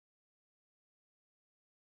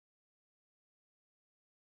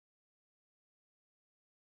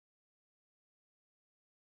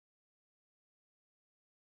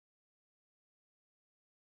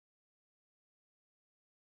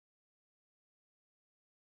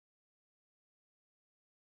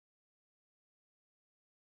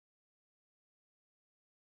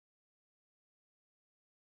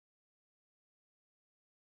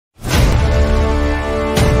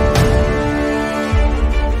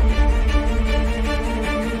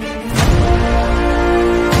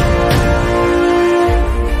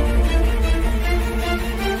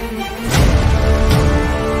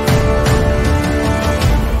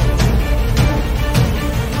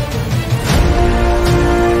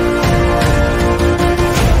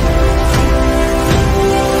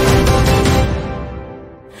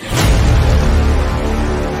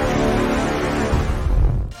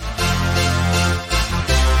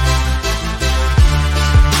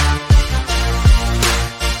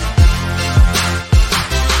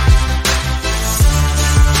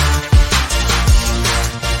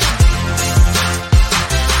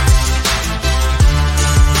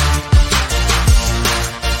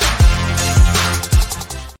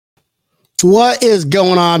What is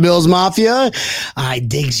going on, Bills Mafia? I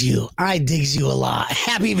digs you a lot.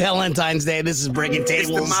 Happy Valentine's Day. This is Breaking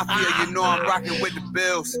Tables. It's the Mafia, you know I'm rocking with the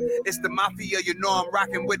Bills. It's the Mafia, you know I'm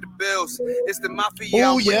rocking with the Bills. It's the Mafia,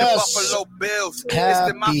 I'm with the Buffalo Bills. It's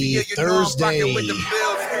the Mafia, you know I'm rocking with the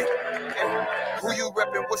Bills. Hey, who you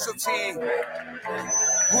reppin'? What's your team?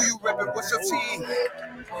 Who you reppin'? What's your team?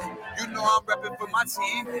 You know I'm reppin' for my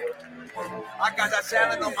team. I got that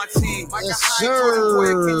talent on my team. Yes,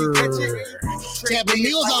 sir. Tampa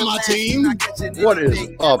Meals on my team. What is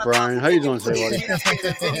up, Brian? How you doing today, buddy?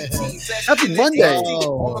 Happy Monday.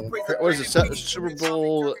 Oh. What is it? Super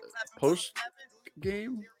Bowl post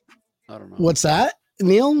game? I don't know. What's that,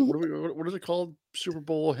 Neil? What is it called? Super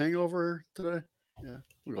Bowl hangover today? Yeah,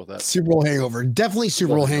 we'll go with that. Super Bowl hangover. Definitely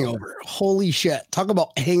Super Bowl hangover. Holy shit. Talk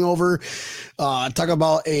about hangover. Talk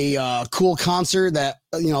about a cool concert that,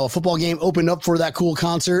 a football game opened up for that cool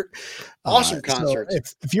concert. Awesome concert. So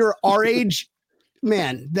if you're our age,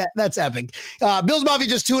 man, that's epic. Bills Mafia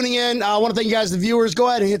just tuning in. I want to thank you guys, the viewers. Go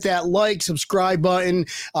ahead and hit that like, subscribe button.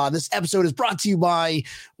 This episode is brought to you by,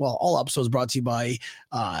 all episodes brought to you by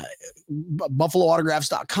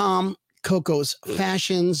BuffaloAutographs.com. Coco's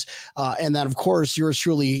Fashions, and then of course yours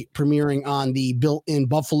truly premiering on the Built in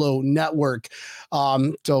Buffalo network.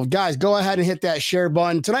 So guys, go ahead and hit that share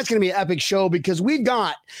button. Tonight's going to be an epic show because we've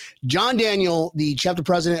got John Daniel, the chapter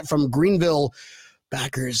president from Greenville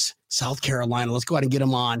Backers, South Carolina. Let's go ahead and get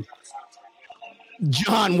him on.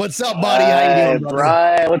 John, what's up, buddy? How you doing, brother?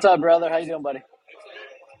 Brian, what's up, brother? How you doing, buddy?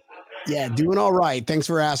 Yeah, doing all right. Thanks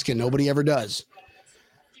for asking. Nobody ever does.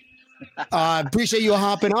 Appreciate you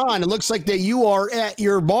hopping on. It looks like that you are at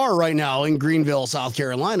your bar right now in Greenville, South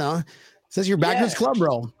Carolina. It says your Backers Club,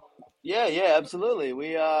 bro. Yeah, absolutely.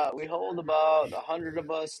 We hold about 100 of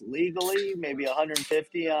us legally, maybe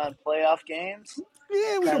 150 on playoff games.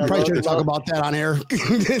 Yeah, we don't probably try to talk about that on air. Yeah.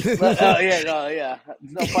 There's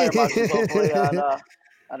no fireboxes hopefully on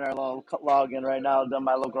our little login right now, done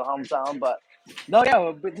by local hometown. But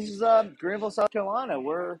but this is Greenville, South Carolina.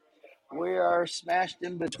 We are smashed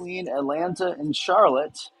in between Atlanta and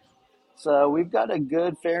Charlotte. So we've got a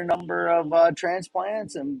good fair number of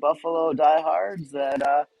transplants and Buffalo diehards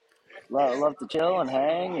that love to chill and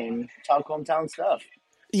hang and talk hometown stuff.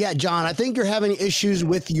 Yeah, John, I think you're having issues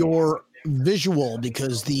with your visual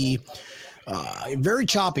because the very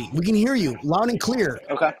choppy. We can hear you loud and clear.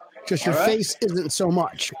 Okay. Just your face isn't so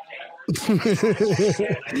much. Let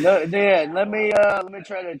me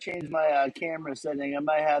try to change my camera setting. I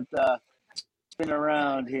might have to spin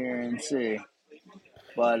around here and see.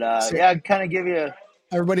 But kind of give you.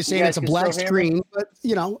 Everybody's saying it's a black screen, but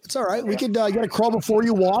it's all right. We could. You got to crawl before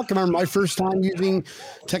you walk. Remember my first time using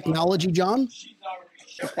technology, John.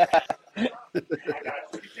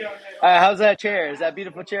 How's that chair? Is that a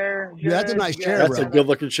beautiful chair? Yeah, that's a nice chair. That's a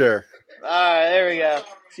good-looking chair. All right, there we go.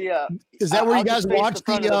 See, is that where you guys watched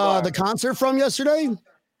the concert from yesterday?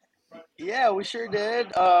 Yeah, we sure did.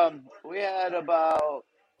 We had about,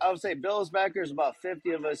 I would say, Bills backers, about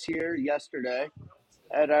 50 of us here yesterday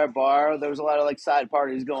at our bar. There was a lot of side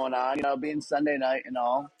parties going on, being Sunday night and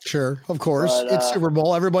all. Sure, of course. But, it's Super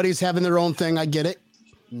Bowl. Everybody's having their own thing. I get it.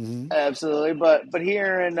 Mm-hmm. Absolutely. But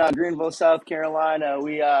here in Greenville, South Carolina,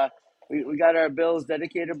 we got our Bills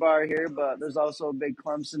dedicated bar here, but there's also a big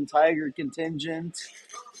Clemson Tiger contingent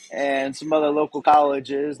and some other local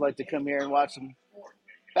colleges like to come here and watch some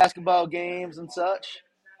basketball games and such.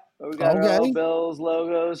 But we got our old Bills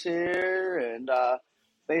logos here and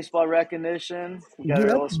baseball recognition. We got our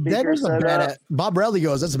little speaker set up. Bob Bradley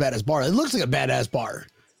goes, that's a badass bar. It looks like a badass bar.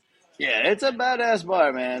 Yeah, it's a badass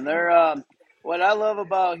bar, man. They're what I love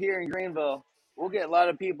about here in Greenville, we'll get a lot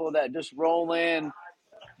of people that just roll in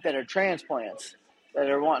that are transplants,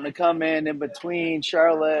 that are wanting to come in between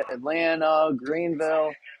Charlotte, Atlanta,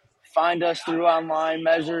 Greenville, find us through online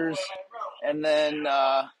measures, and then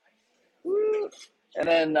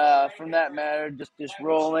from that matter, just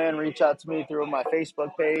roll in, reach out to me through my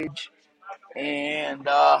Facebook page, and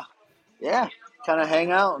kind of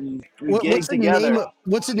hang out and gig together.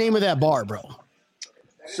 What's the name of that bar, bro?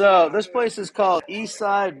 So this place is called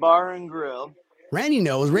Eastside Bar and Grill. Randy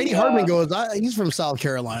knows. Randy Hardman goes. He's from South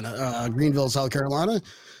Carolina, Greenville, South Carolina.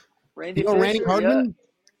 Randy Hardman?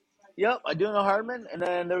 Yep, I do know Hardman. And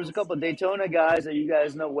then there was a couple of Daytona guys that you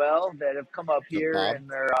guys know well that have come up here in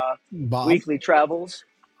their weekly travels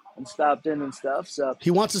and stopped in and stuff. So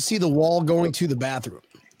he wants to see the wall going to the bathroom.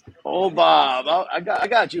 Oh, Bob, I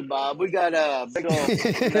got you, Bob. We got a big old.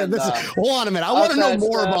 Hold on a minute. I want to know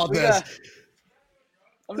more about this.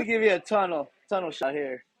 Let me give you a tunnel shot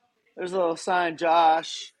here. There's a little signed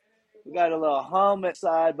Josh. We got a little helmet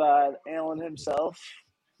side by Allen himself.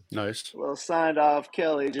 Nice. A little signed off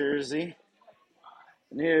Kelly jersey.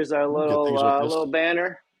 And here's our little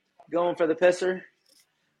banner going for the pisser.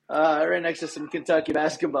 Right next to some Kentucky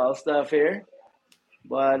basketball stuff here.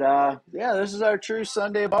 But, yeah, this is our true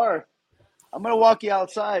Sunday bar. I'm going to walk you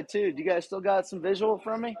outside, too. Do you guys still got some visual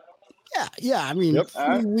from me? Yeah. I mean,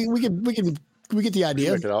 we get the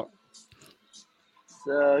idea. Check it out.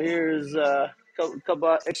 So here's a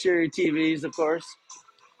couple exterior TVs, of course.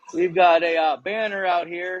 We've got a banner out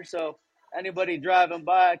here, so anybody driving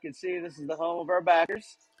by can see this is the home of our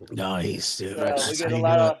backers. Nice, dude. So we get a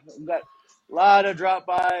lot of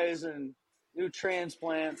drop-bys and new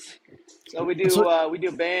transplants. So we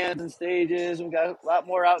do bands and stages. We got a lot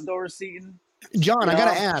more outdoor seating. John, I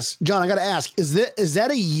gotta ask, is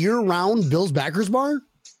that a year-round Bills backers bar?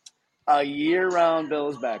 A year-round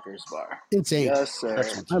Bills backers bar. Insane. Yes, sir.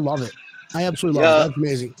 I love it. I absolutely love it. That's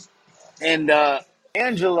amazing. And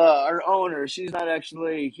Angela, our owner, she's not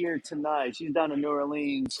actually here tonight. She's down in New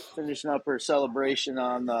Orleans finishing up her celebration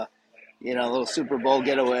on the, little Super Bowl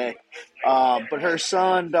getaway. But her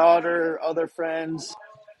son, daughter, other friends,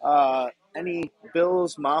 any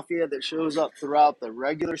Bills Mafia that shows up throughout the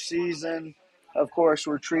regular season, of course,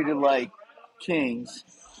 we're treated like kings.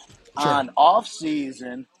 Sure. On off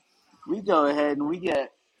season, we go ahead and we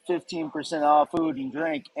get 15% off food and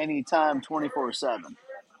drink anytime, 24/7.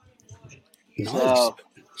 Nice.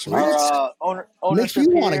 So our makes you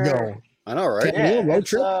want to go. I know, right? Yeah, road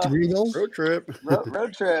trip to Greenville. Road trip.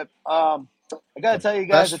 Road trip. I gotta tell you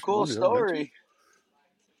guys a cool story.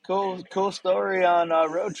 Cool story on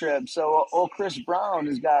road trip. So old Chris Brown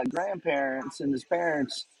has got grandparents, and his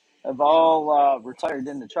parents have all retired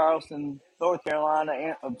into Charleston, South Carolina.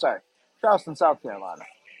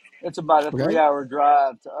 It's about a 3-hour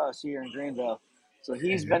drive to us here in Greenville. So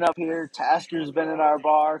he's been up here. Tasker's been in our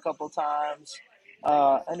bar a couple times.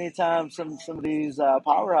 Anytime some of these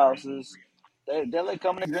powerhouses, they like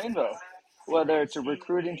coming to Greenville, whether it's a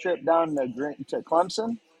recruiting trip down to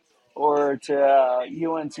Clemson or to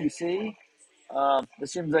UNCC.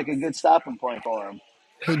 This seems like a good stopping point for them.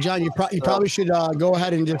 Hey, John, you probably should go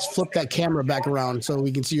ahead and just flip that camera back around so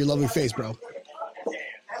we can see your lovely face, bro.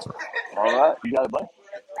 All right. You got it, bud.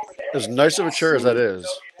 As nice of a chair as that is.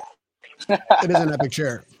 It is an epic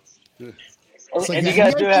chair. It's like, and you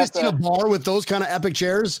guys do have to a bar with those kind of epic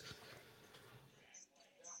chairs.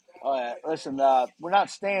 Oh yeah, listen, we're not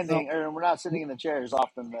standing or we're not sitting in the chairs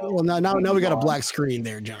often though. Well, now we got a black screen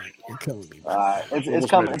there, John. You're killing me. All right, it's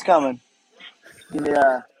coming. It's coming.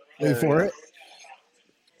 Yeah. Wait for it.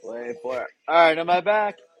 Wait for it. All right, am I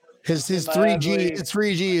back? His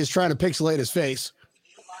 3G is trying to pixelate his face.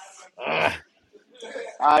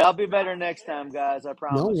 All right, I'll be better next time, guys. I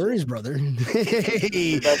promise. No worries, brother.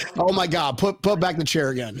 Oh my God, put back the chair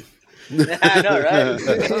again. I know, right?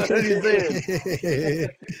 What are you saying?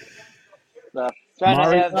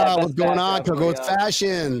 What's going on, Coco's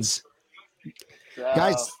Fashions? So.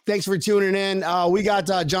 Guys, thanks for tuning in. We got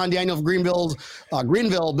John Daniel from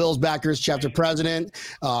Greenville Bills Backers chapter president.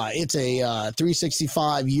 It's a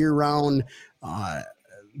 365 year-round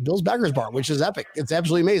Bills Backers bar, which is epic. It's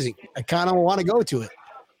absolutely amazing. I kind of want to go to it.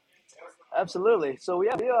 Absolutely. So we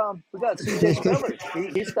got CJ Spiller.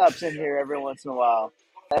 He stops in here every once in a while.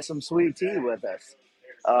 Has some sweet tea with us.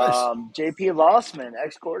 Nice. JP Lossman,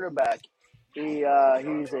 ex-quarterback. He's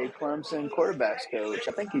a Clemson quarterbacks coach.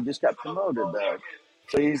 I think he just got promoted though,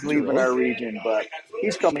 so he's leaving our region. But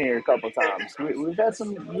he's coming here a couple times. We've had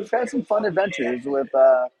some fun adventures with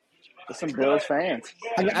some Bills fans.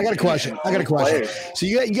 I got a question. So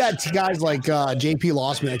you got guys like JP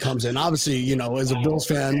Lossman that comes in. Obviously, as a Bills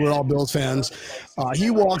fan, we're all Bills fans. He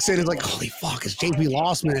walks in and is like, holy fuck, it's JP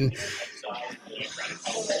Lossman.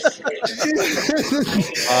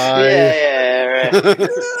 Yeah, right.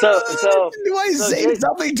 So do I say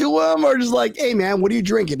something to him or just like, hey man, what are you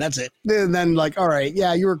drinking? That's it. And then like, all right,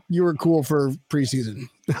 yeah, you were cool for preseason.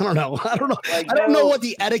 I don't know. Like, I don't know what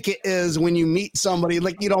the etiquette is when you meet somebody.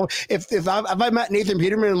 Like, if I met Nathan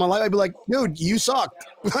Peterman in my life, I'd be like, dude, you suck.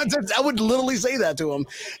 I would literally say that to him.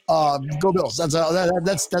 Go Bills.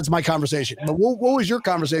 That's my conversation. But what was your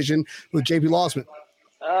conversation with JP Lossman?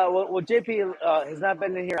 Well, JP has not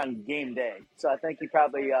been in here on game day, so I think he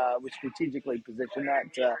probably was strategically positioned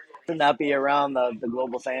that to not be around the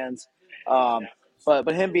global fans.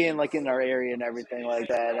 But him being like in our area and everything like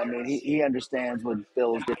that, I mean, he understands what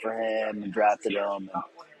Bills did for him and drafted him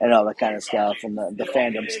and all that kind of stuff, and the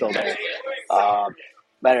fandom's still there.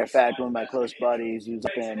 Matter of fact, one of my close buddies who's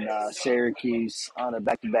up in Syracuse on a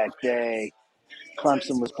back-to-back day.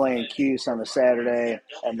 Clemson was playing Cuse on a Saturday,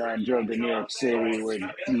 and then drove to New York City where he,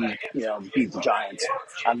 beat the Giants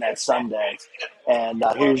on that Sunday. And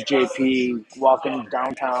here's JP walking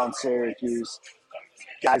downtown Syracuse,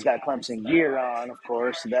 guys got Clemson gear on, of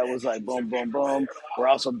course. So that was like boom, boom, boom. We're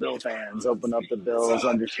also Bill fans. Open up the Bills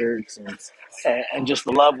undershirts, and just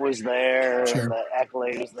the love was there, and Sure. the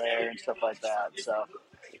accolade was there, and stuff like that. So,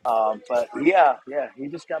 but yeah, he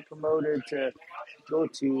just got promoted to go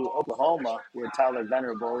to Oklahoma with Tyler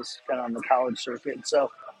Venerables, kind of on the college circuit.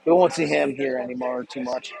 So we won't see him here anymore too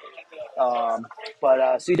much. But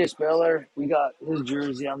CJ Spiller, we got his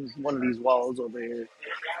jersey on one of these walls over here.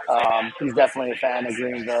 He's definitely a fan of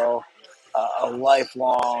Greenville, a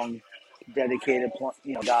lifelong dedicated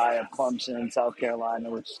guy of Clemson, South Carolina,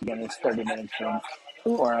 which again is 30 minutes from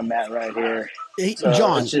where I'm at right here. Hey, So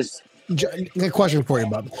John, it's just a question for you,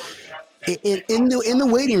 bub. In the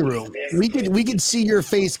waiting room, we could see your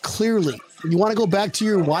face clearly. You want to go back to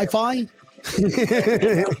your Wi-Fi?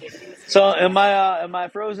 So am I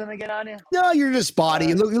frozen again on you? No, you're just spotty.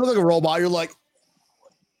 You look like a robot. You're like,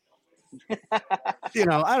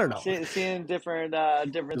 I don't know. Seeing different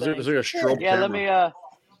things. It's like a strobe Yeah, camera. let me. All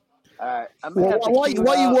right.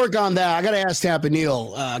 While you work on that, I got to ask Tampa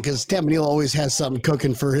Neal, because Tampa Neal always has something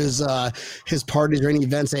cooking for his parties or any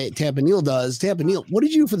events that Tampa Neal does. Tampa Neal, what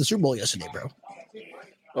did you do for the Super Bowl yesterday, bro?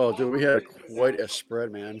 Oh, dude, we had quite a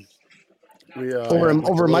spread, man. We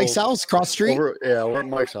over Mike's house, cross the street. We're at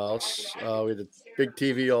Mike's house. We had a big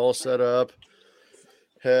TV all set up.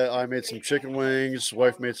 I made some chicken wings.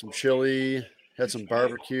 Wife made some chili. Had some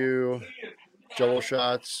barbecue, Jello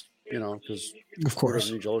shots. Because of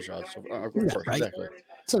course, need Jello shots. So, of yeah, course, right? exactly.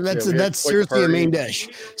 So that's seriously a main dish.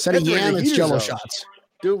 Instead of yam, it's Jello shots.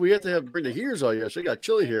 Dude, we have to bring the heaters out. Yes, they got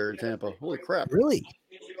chili here in Tampa. Holy crap! Really?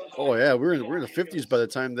 Oh yeah, we're in the 50s by the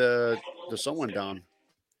time the sun went down.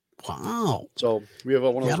 Wow. So we have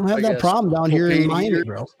one of those. I don't have that problem down here in Miami, heaters.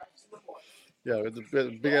 bro. Yeah,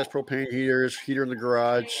 the big ass propane heater in the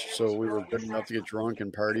garage. So we were good enough to get drunk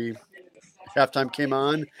and party. Halftime came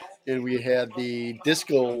on, and we had the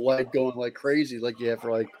disco light going like crazy, like you have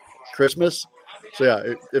for like Christmas. So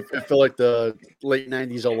yeah, it felt like the late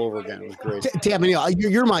 90s all over again. It was great. Tampa,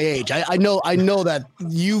 you're my age. I know that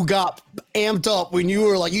you got amped up when you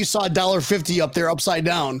were like you saw $1.50 up there upside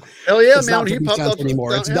down. Hell yeah, it's man! Not He popped up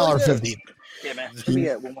anymore. It's $1.50. Yeah, man. Let me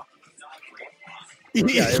get one more.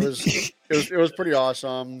 Yeah, it was pretty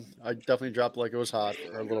awesome. I definitely dropped like it was hot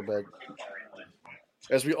for a little bit,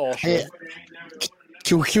 as we all should.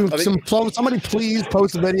 Somebody please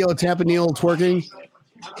post a video of Tampa Neal twerking?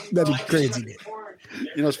 That'd be crazy, dude.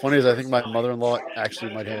 You know what's funny is I think my mother-in-law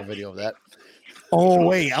actually might have a video of that. Oh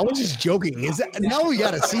wait, I was just joking. Is that now we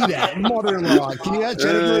got to see that mother-in-law? Can you ask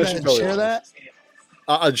Jennifer to share that?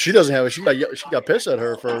 She doesn't have it. She got pissed at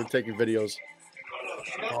her for taking videos.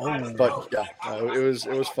 Oh. But yeah,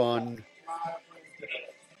 it was fun.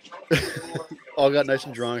 All got nice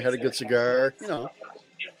and drunk. Had a good cigar. Type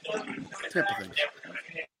of things.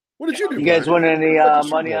 What did you do? You guys win any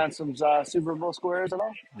money on some Super Bowl squares at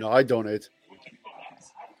all? No, I donate.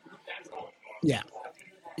 Yeah.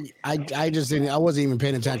 I just didn't. I wasn't even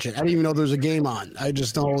paying attention. I didn't even know there was a game on. I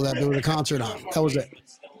just know that there was a concert on. That was it.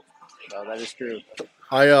 No, that is true.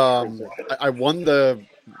 I won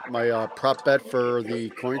my prop bet for the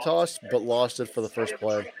coin toss, but lost it for the first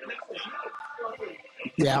play.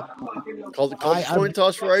 Yeah. Called the coin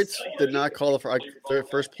toss right. Did not call the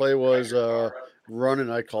first play was run,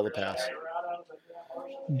 and I called the pass.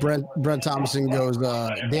 Brent Thomason goes,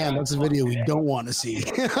 damn, that's a video we don't want to see.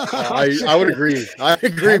 I would agree. I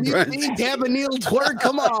agree, Brent. You seen Tampa Neal twerk?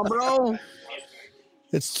 Come on, bro.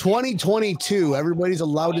 It's 2022. Everybody's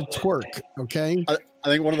allowed to twerk, okay? I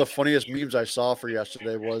think one of the funniest memes I saw for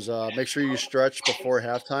yesterday was make sure you stretch before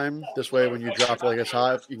halftime. This way, when you drop like it's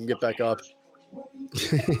hot, you can get back up.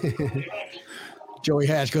 Joey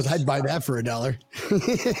Hatch goes, I'd buy that for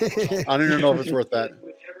 $1. I don't even know if it's worth that.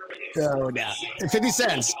 Oh, no. 50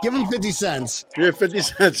 cents. Give him 50 cents. Yeah, 50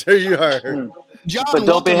 cents. There you are. John, but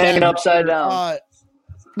don't be hanging upside down.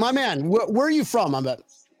 My man, where are you from? I bet.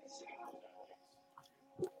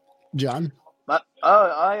 John?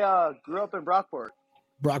 I grew up in Brockport.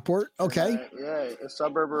 Brockport? Okay. A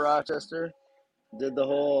suburb of Rochester. Did the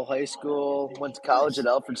whole high school, went to college at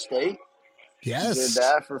Alfred State. Yes. Did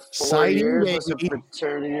that for 4 years with a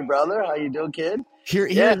fraternity brother. How you doing, kid?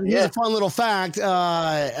 Here's a fun little fact.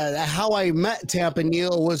 How I met Tampa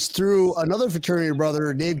Neal was through another fraternity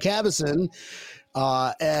brother, Dave Cabison.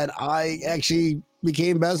 And I actually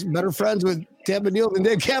became better friends with Tampa Neal than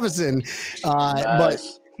Dave Cabison. Nice. But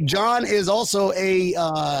John is also a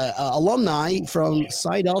alumni from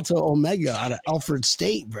Psi Delta Omega out of Alfred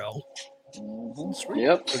State, bro. Mm-hmm.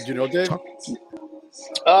 Yep. Did you know Dave?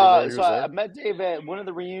 So I met Dave at one of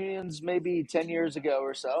the reunions maybe 10 years ago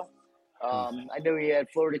or so. I knew he had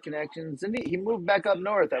Florida connections, and he moved back up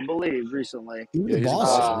north, I believe, recently. Yeah, he's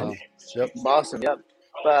Boston. in Boston now. Yep. Boston, yep.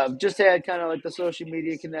 Just had kind of like the social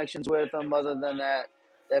media connections with him. Other than that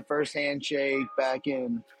first handshake back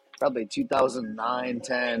in probably 2009,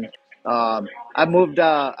 10. I moved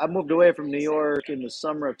away from New York in the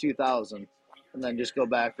summer of 2000, and then just go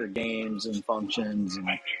back for games and functions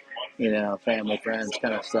and family, friends,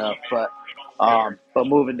 kind of stuff. But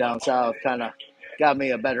moving down south kind of got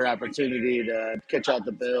me a better opportunity to catch out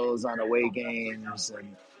the Bills on away games,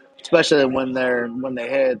 and especially when they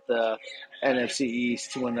hit the NFC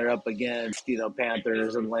East, when they're up against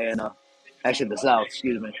Panthers, Atlanta, actually the South,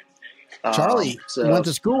 excuse me. Charlie went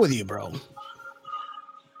to school with you, bro.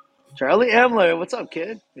 Charlie Emler, what's up,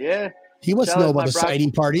 kid? Yeah, he must know about the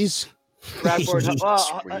sighting parties. Rockford,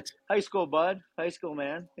 high school, bud. High school,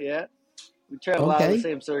 man. Yeah, we travel out of the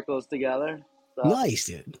same circles together. So nice,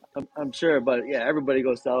 dude. I'm sure, but yeah, everybody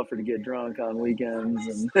goes to Alfred to get drunk on weekends.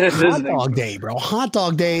 And hot dog day, bro. Hot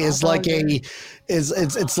dog day is like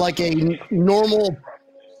it's like a normal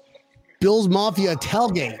Bills Mafia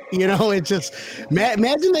tailgate. It's just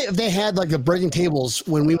imagine if they had like the breaking tables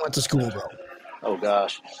when we went to school, bro. Oh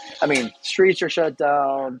gosh, I mean, streets are shut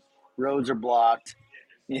down, roads are blocked.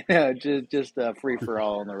 Just free for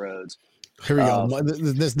all on the roads. Here we go.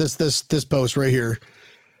 This post right here.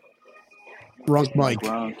 Runk Mike.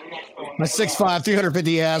 My 6'5",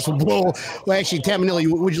 350 ass will blow. Well, actually, Tamanilli,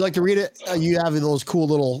 would you like to read it? You have those cool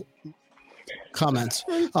little comments.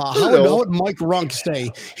 How would Mike Runk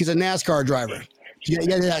stay? He's a NASCAR driver.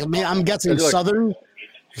 Yeah. Man, I'm guessing Southern.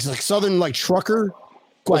 He's like Southern, like trucker.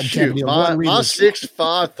 Go ahead, shoot. My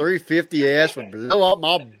 6'5", 350 ass would blow up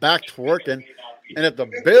my back twerking. And if the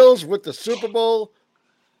Bills with the Super Bowl,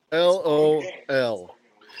 LOL.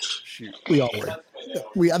 Shoot. We all would.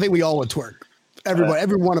 I think we all would twerk. Everybody,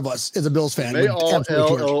 every one of us is a Bills fan. They all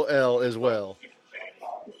LOL as well.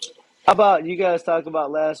 How about you guys talk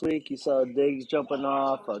about last week? You saw Diggs jumping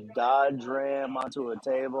off a Dodge Ram onto a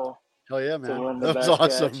table. Hell yeah, man. That was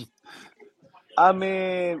awesome. Catch. I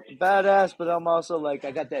mean, badass, but I'm also like,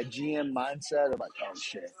 I got that GM mindset of like, oh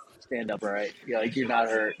shit, stand up, right? You're not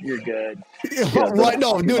hurt, you're good. Right?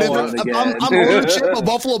 No, dude, I'm ownership of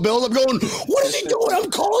Buffalo Bills. I'm going, what is he doing? I'm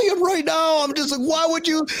calling him right now. I'm just like, why would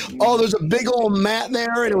you? Oh, there's a big old mat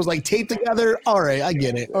there, and it was like taped together. All right, I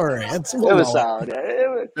get it. All right, it was solid.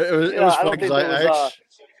 It was fun because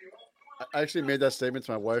I actually made that statement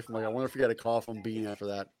to my wife. I'm like, I wonder if you got a call from Bean after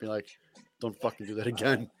that. Be like, don't fucking do that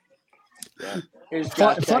again. Yeah.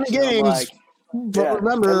 Fun games, but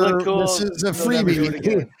remember, this is a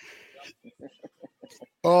freebie.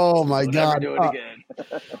 Oh my God!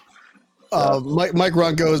 Mike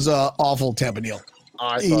Runko's awful Tapanil.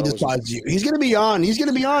 He despises you. He's going to be on. He's going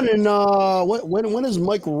to be on in when is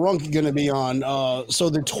Mike Runk going to be on?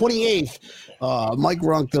 So the 28th, Mike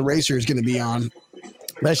Runk, the racer, is going to be on.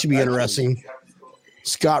 That should be interesting.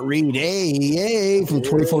 Scott Reed, hey, from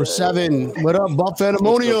 24/7. What up, Buff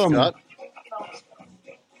Ammonium?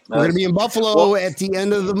 We're going to be in Buffalo at the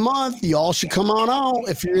end of the month. Y'all should come on out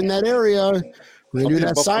if you're in that area. We're going to do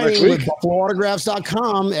that signing with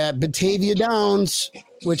BuffaloAutographs.com at Batavia Downs,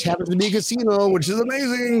 which happens to be a casino, which is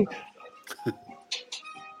amazing.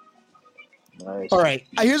 Nice. All right.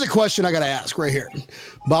 Here's a question I got to ask right here.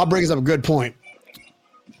 Bob brings up a good point.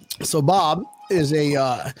 So Bob is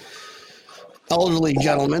a elderly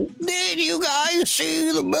gentleman. Did you guys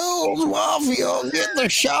see the Bills Mafia get the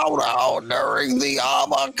shout out during the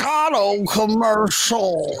avocado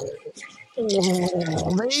commercial?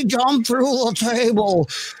 They jumped through the table.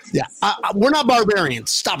 Yeah, we're not barbarians.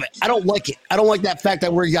 Stop it. I don't like it. I don't like that fact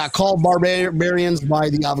that we got called barbarians by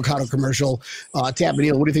the avocado commercial.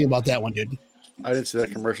 Tapanil, what do you think about that one, dude? I didn't see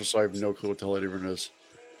that commercial, so I have no clue what the hell it even is.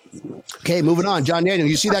 Okay, moving on. John Daniel,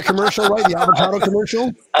 you see that commercial, right? The avocado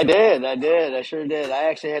commercial? I did. I sure did. I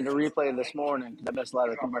actually had to replay it this morning. I missed a lot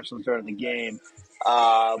of commercials during the game.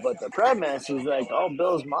 But the premise is like,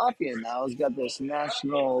 Bills Mafia now has got this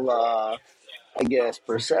national,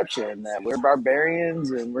 perception that we're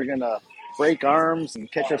barbarians and we're going to break arms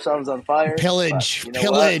and catch ourselves on fire. Pillage.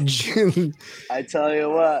 I tell you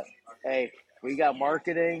what, hey, we got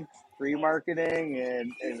marketing. Free marketing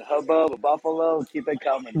and hubbub of Buffalo, keep it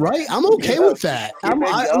coming. Right, I'm okay with that.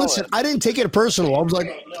 Listen, I didn't take it personal. I was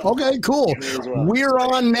like, okay, cool. We're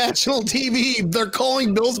on national TV. They're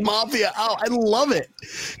calling Bills Mafia out. I love it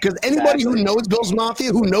because anybody who knows Bills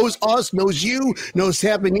Mafia, who knows us, knows you, knows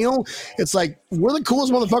Tapanil, it's like we're the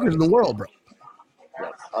coolest motherfuckers in the world, bro.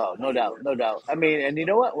 Oh, no doubt. I mean, and you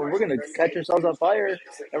know what? We're going to catch ourselves on fire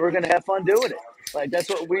and we're going to have fun doing it. Like that's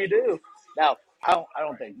what we do. Now, I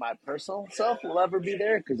don't think my personal self will ever be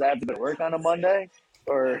there because I have to go to work on a Monday.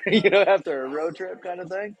 or after a road trip kind of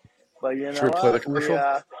thing. But you Should know we play the what?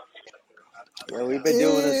 commercial? We've been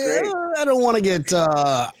doing this great. I don't want to get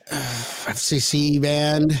FCC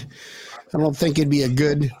banned. I don't think it'd be a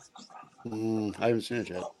good. I haven't seen it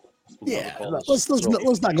yet. Yeah, let's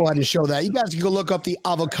not go ahead and show that. You guys can go look up the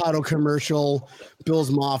avocado commercial, Bill's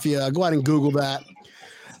Mafia. Go ahead and Google that.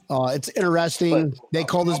 It's interesting. They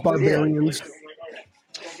call this barbarians.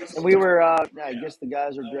 And we were, I guess the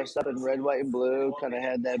guys were dressed up in red, white, and blue. Kind of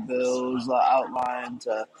had that Bills outline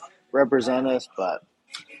to represent us. But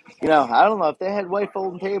I don't know if they had white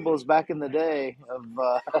folding tables back in the day of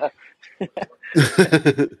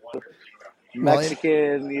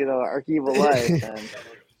Mexican, archival life.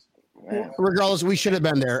 And, regardless, we should have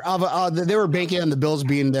been there. They were banking on the Bills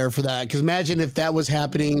being there for that. Because imagine if that was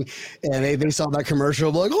happening and they saw that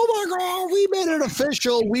commercial, like, oh my God, we made it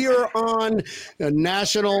official. We are on a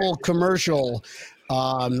national commercial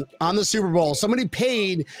on the Super Bowl. Somebody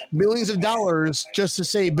paid millions of dollars just to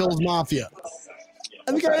say Bills Mafia.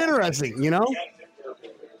 I think it's interesting, I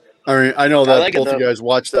mean, I know that both of you guys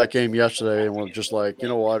watched that game yesterday and were just like, you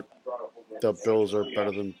know what? The Bills are better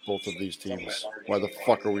than both of these teams. Why the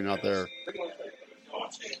fuck are we not there?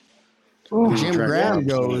 Jim Graham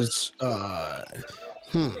goes,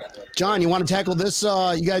 John, you want to tackle this?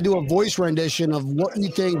 You got to do a voice rendition of what you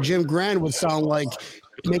think Jim Graham would sound like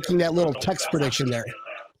making that little text prediction there.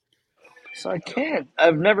 So I can't.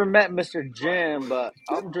 I've never met Mr. Jim, but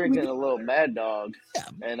I'm drinking a little Mad Dog,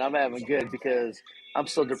 and I'm having good because I'm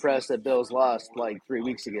still depressed that Bills lost like 3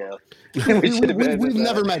 weeks ago. We've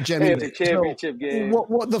never met Jim. The championship game.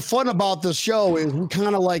 What the fun about the show is we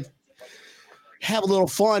kind of like have a little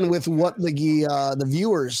fun with what the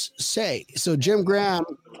viewers say. So Jim Graham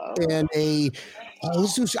and I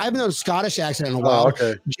haven't done a Scottish accent in a while.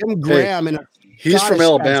 Okay. Jim Graham and he's from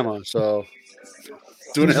Alabama, accent. So.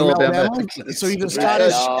 Doing an Alabama. So he's a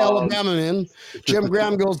Scottish Alabama man. Jim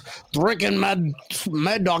Graham goes, drinking Mad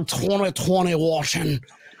Dog 2020 washing.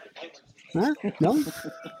 Huh? No?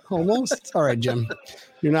 Almost? All right, Jim.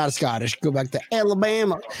 You're not Scottish. Go back to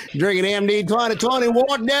Alabama. Drinking MD 2020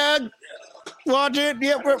 what, Dad? Watch it.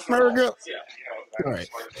 Yep, America. All right.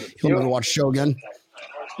 He'll never watch the show again.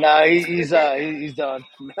 No, he's done.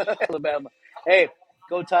 Alabama. Hey,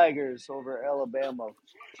 go Tigers over Alabama.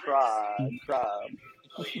 Tribe.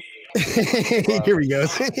 Here we go.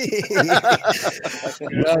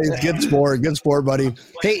 Good sport, buddy.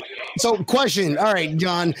 Hey, so question. All right,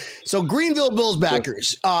 John. So Greenville Bills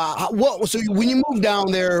backers. So when you moved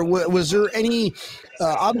down there, was there any?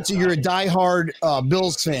 Obviously, you're a diehard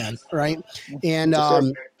Bills fan, right? And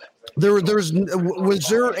was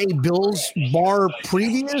there a Bills bar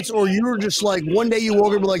previous, or you were just like one day you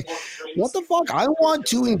woke up and like, what the fuck? I want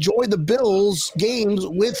to enjoy the Bills games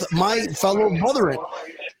with my fellow brethren.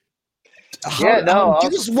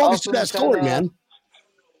 Just walk us through that story, man.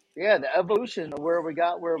 Yeah, the evolution of where we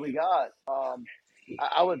got.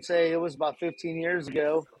 I would say it was about 15 years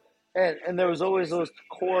ago, and there was always those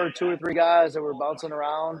core 2 or 3 guys that were bouncing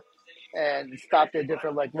around and stopped at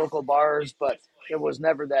different like local bars, but it was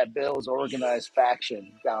never that Bills organized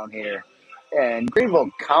faction down here. And Greenville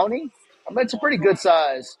County, I mean, it's a pretty good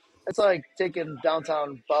size. It's like taking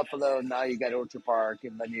downtown Buffalo, and now you got Orchard Park,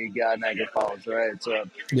 and then you got Niagara Falls, right? So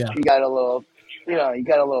you got a little, you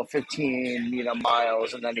got a little 15,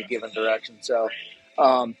 miles in any given direction. So,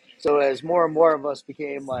 so as more and more of us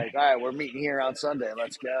became like, all right, we're meeting here on Sunday,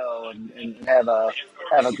 let's go and have a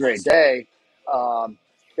great day.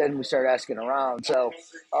 Then we started asking around. So,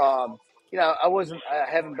 I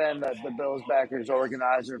haven't been the Bills backers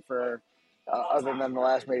organizer for other than the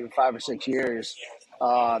last maybe 5 or 6 years.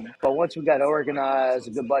 But once we got organized,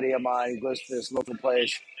 a good buddy of mine who goes to this local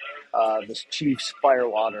place, this Chiefs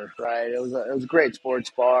Firewater, right? It was a great sports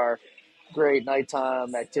bar, great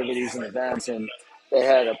nighttime activities and events, and they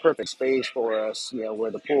had a perfect space for us, where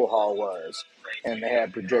the pool hall was, and they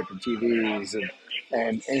had projector TVs,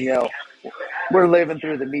 and we're living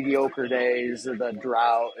through the mediocre days of the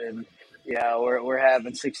drought, and we're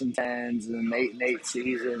having 6 and 10s and 8 and 8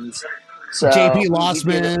 seasons. So JP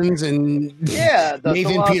Lossmans and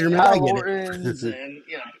Nathan Peterman. I get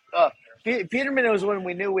it. Peterman was when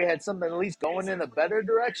we knew we had something at least going in a better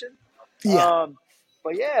direction. Yeah.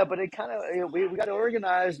 But it kind of we got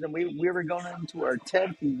organized, and we were going into our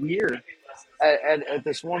 10th year at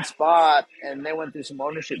this one spot, and they went through some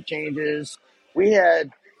ownership changes. We had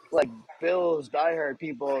like Bills diehard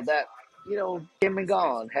people that came and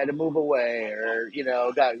gone, had to move away, or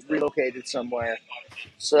got relocated somewhere.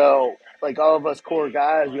 So like all of us core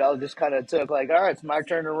guys, we all just kind of took like, all right, it's my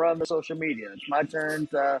turn to run the social media. It's my turn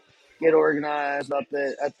to get organized up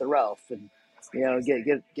at the Ralph, and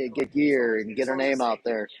get gear and get our name out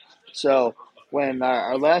there. So when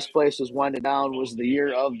our last place was winding down was the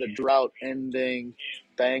year of the drought ending.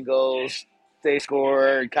 Bengals, they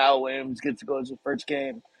scored. Kyle Williams gets to go to the first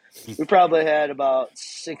game. We probably had about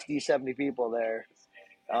 60, 70 people there.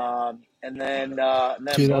 And then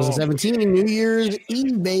 2017 New Year's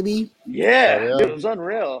Eve, baby. Yeah, Oh, yeah. dude, it was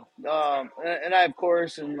unreal. And I, of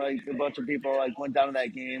course, and like a bunch of people like went down to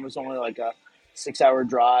that game. It was only like a 6-hour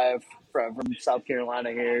drive from South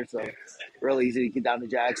Carolina here, so real easy to get down to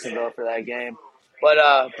Jacksonville for that game. But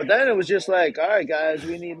then it was just like, all right, guys,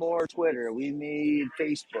 we need more Twitter, we need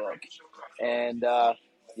Facebook, and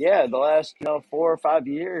yeah, the last 4 or 5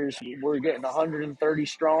 years, we're getting 130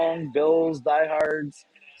 strong. Bills diehards,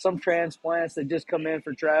 some transplants that just come in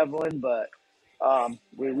for traveling, but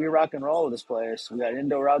we rock and roll with this place. We got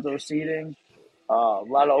indoor, outdoor seating, a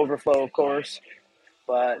lot of overflow, of course.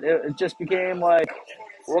 But it just became like,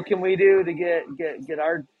 what can we do to get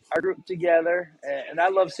our group together? And I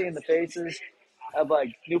love seeing the faces of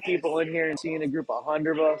like new people in here and seeing a group of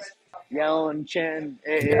 100 of us yelling, chanting,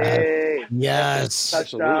 hey, Yes.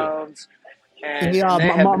 touchdowns. And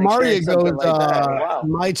Mario goes, like wow.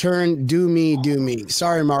 My turn, do me.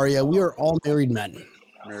 Sorry, Mario, we are all married men.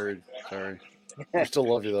 Married, sorry. I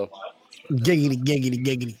still love you, though.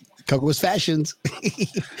 Giggity. Coco's Fashions.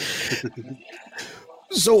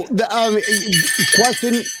 So,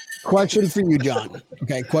 question for you, John.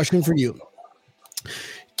 Okay, question for you.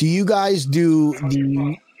 Do you guys do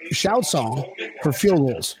the shout song for field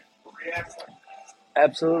goals?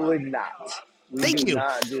 Absolutely not. Thank you.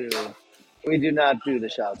 We do not do the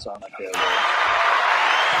shout song on field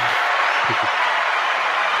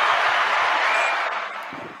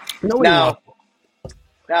goals.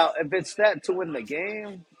 Now, if it's that to win the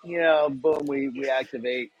game, boom, we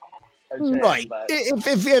activate. Right.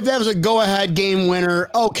 If that was a go-ahead game winner,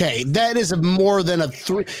 okay, that is more than a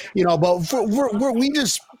 3. But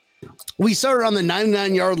we started on the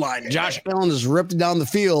 99-yard line. Josh Allen just ripped it down the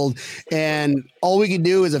field, and all we could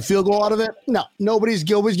do is a field goal out of it. No, nobody's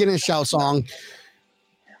getting a shout song.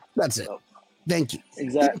 That's it. Thank you.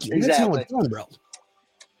 Exactly. That's how it's done, bro.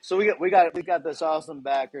 So we got this awesome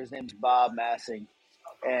backer. His name's Bob Massing,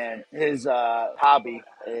 and his hobby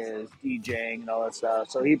is DJing and all that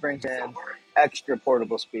stuff. So he brings in extra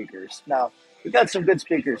portable speakers. Now we got some good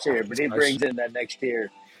speakers here, but he brings in that next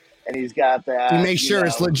tier. And he's got that. You make sure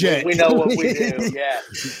it's legit. We know what we do, yeah.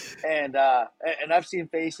 And I've seen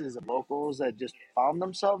faces of locals that just found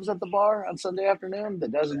themselves at the bar on Sunday afternoon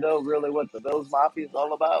that doesn't know really what the Bills Mafia is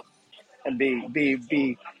all about, and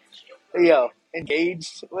be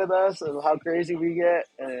engaged with us and how crazy we get.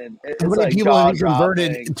 And it's like people have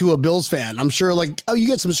converted to a Bills fan. I'm sure, you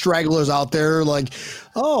get some stragglers out there, like,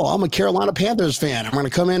 oh, I'm a Carolina Panthers fan. I'm going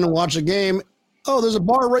to come in and watch a game. Oh, there's a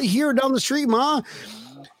bar right here down the street, Ma.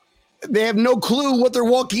 They have no clue what they're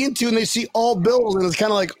walking into, and they see all Bills, and it's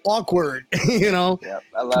kind of like awkward, Yeah,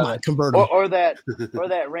 I love it. Convert or that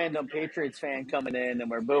random Patriots fan coming in, and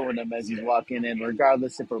we're booing him as he's walking in,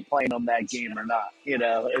 regardless if we're playing on that game or not.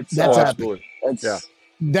 That's epic.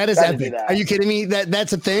 That is epic. Are you kidding me?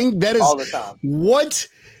 That's a thing. That is all the time. What?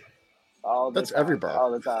 That's every bar. All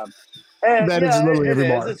the time. And, that is literally every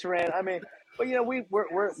bar. It's random. I mean. But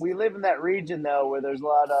we live in that region though where there's a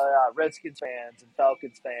lot of Redskins fans and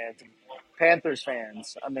Falcons fans and Panthers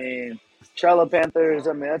fans. I mean, Charlotte Panthers.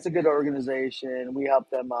 I mean, that's a good organization. We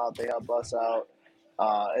help them out. They help us out.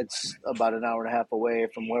 It's about an hour and a half away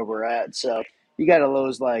from where we're at. So you got all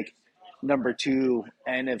those number 2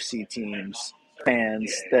 NFC teams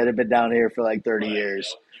fans that have been down here for 30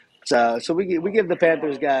 years. So we give the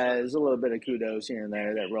Panthers guys a little bit of kudos here and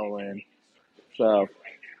there that roll in. So.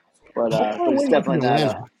 But it's definitely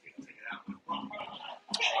not.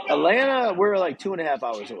 Atlanta, we're 2.5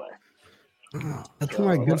 hours away. That's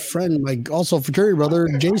where my good friend, also fraternity brother,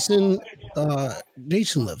 Jason.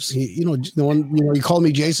 Jason lives. The one you call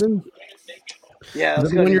me Jason. Yeah, is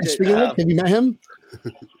that the one you're speaking with? Have you met him?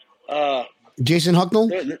 Jason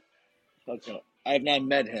Hucknall. I have not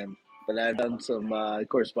met him, but I've done some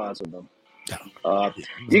correspondence with him.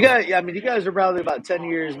 You guys are probably about 10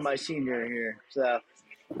 years my senior here, so.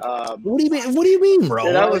 What do you mean, bro?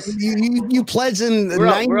 You pledged in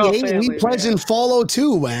 98. We pledged in fall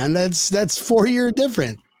 02, man. That's 4 years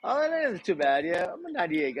different. Oh, that isn't too bad. Yeah, I'm a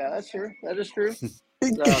 98 guy. That's true. That is true. So,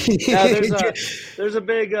 there's a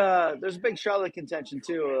big Charlotte contention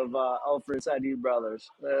too of Alfred Sadi brothers.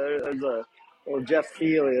 There's a Jeff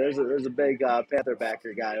Feely. There's a big Panther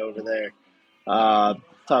backer guy over there.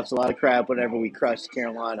 Talks a lot of crap whenever we crush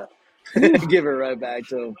Carolina. Give it right back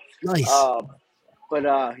to him. Nice.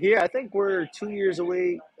 But here, I think we're 2 years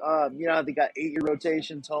away. They got 8-year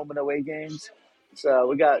rotations, home and away games. So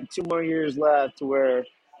we got 2 more years left to where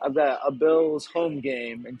I've got a Bills home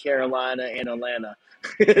game in Carolina and Atlanta.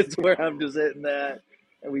 It's where I'm just hitting that,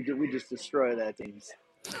 and we just destroy that teams.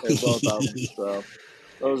 They're both of them. So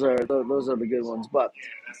those are the good ones. But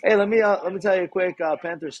hey, let me tell you a quick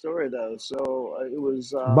Panther story though. So it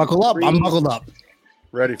was Buckle up. I'm buckled up.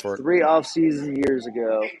 Ready for it. 3 off-season years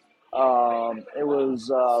ago. It was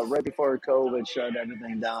right before COVID shut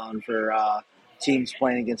everything down for teams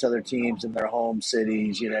playing against other teams in their home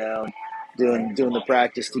cities, doing the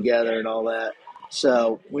practice together and all that.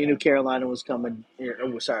 So we knew Carolina was coming. We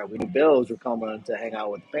knew Bills were coming to hang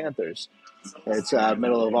out with the Panthers. It's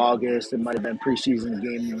middle of August. It might have been preseason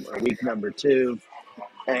game or week number 2.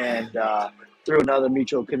 And through another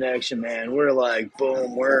mutual connection, man, we're like,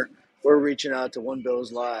 boom, we're reaching out to One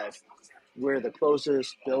Bills Live. We're the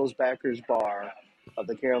closest Bills backers bar of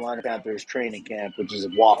the Carolina Panthers training camp, which is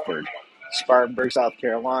in Wofford, Spartanburg, South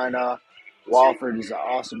Carolina. Wofford is an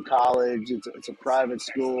awesome college. It's a private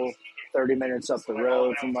school, 30 minutes up the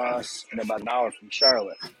road from us and about an hour from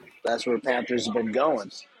Charlotte. That's where Panthers have been going.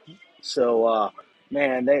 So,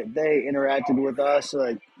 man, they interacted with us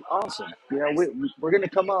like awesome. We're going to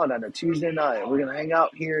come out on a Tuesday night. We're going to hang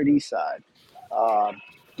out here at Eastside.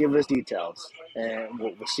 Give us details, and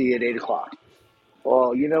we'll see you at 8 o'clock.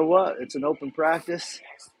 Well, you know what? It's an open practice.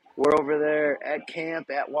 We're over there at camp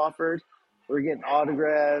at Wofford. We're getting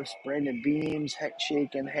autographs, Brandon Beams,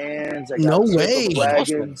 shaking hands. I got No a Circle way. the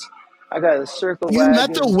Wagons. I got a Circle You Wagons.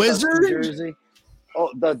 met the wizard? Jersey. Oh,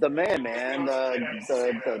 the man,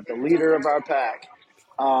 the leader of our pack.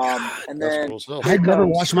 And then I'd never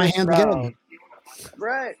wash my hands again.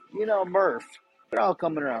 Right, Murph. They're all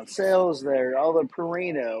coming around. Sales there, all the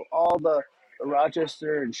Perino, all the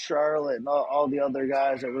Rochester and Charlotte, and all the other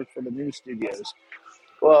guys that work for the news studios.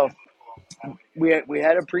 Well, we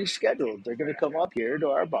had it pre-scheduled. They're going to come up here to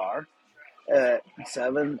our bar at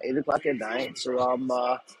 7, 8 o'clock at night. So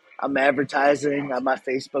I'm advertising on my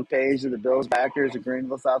Facebook page of the Bills backers of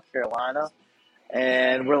Greenville, South Carolina,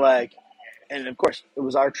 and we're like, and of course it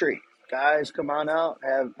was our treat. Guys, come on out,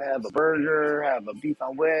 have a burger, have a beef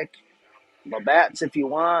on wick, Labatt's if you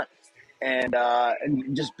want, and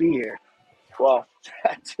just be here. Well,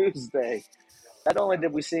 that Tuesday, not only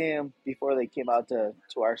did we see him before they came out to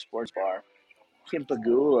our sports bar, Kim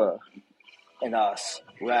Pagula and us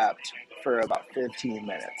rapped for about 15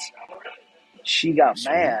 minutes. She got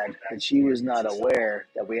mad that she was not aware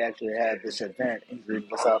that we actually had this event in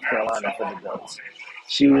Greenville, South Carolina for the Bills.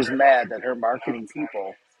 She was mad that her marketing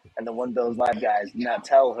people and the One Bills Live guys did not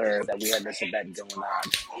tell her that we had this event going on.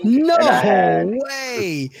 No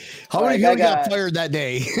way. How many people got fired that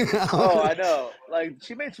day? Oh, I know. Like,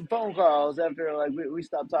 she made some phone calls after we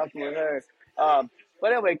stopped talking with her.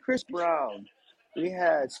 But anyway, Chris Brown. We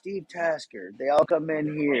had Steve Tasker. They all come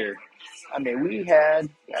in here. I mean, we had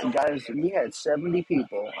 70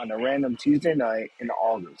 people on a random Tuesday night in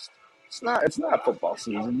August. It's not football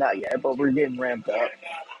season, not yet, but we're getting ramped up.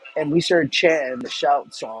 And we started chanting the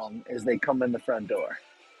shout song as they come in the front door.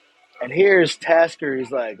 And here's Tasker.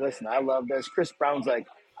 He's like, listen, I love this. Chris Brown's like,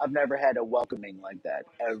 I've never had a welcoming like that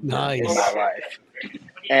ever in my life.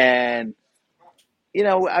 And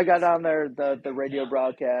I got on there, the radio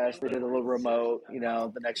broadcast. They did a little remote,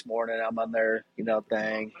 the next morning I'm on their,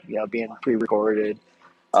 thing, being pre-recorded.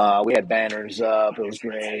 We had banners up. It was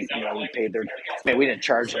great. We paid we didn't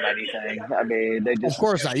charge them anything. I mean, they just. Of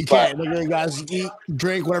course not. You can't. You guys eat,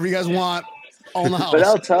 drink, whatever you guys want. On the house. But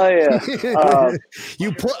I'll tell you,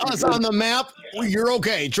 you put us on the map, you're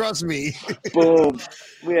okay. Trust me. Boom.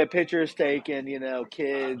 We had pictures taken.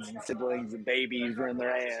 Kids and siblings and babies were in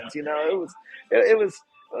their hands. It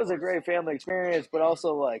was a great family experience. But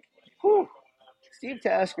also, like, Steve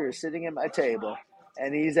Tasker is sitting at my table,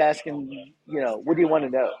 and he's asking, what do you want to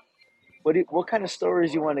know? What kind of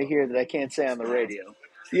stories you want to hear that I can't say on the radio?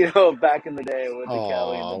 Back in the day with the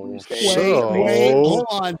Kelly and the Blue State. Wait, hold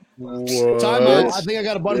on. Time out. I think I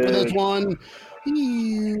got a button for this one.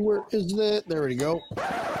 Where is it? There we go.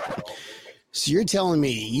 So you're telling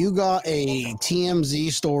me you got a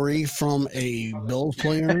TMZ story from a Bills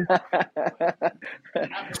player?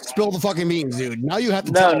 Spill the fucking beans, dude. Now you have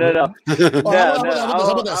to tell me. No.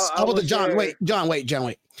 How about this? How about the John? Wait.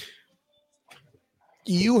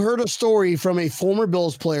 You heard a story from a former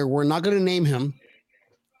Bills player. We're not going to name him.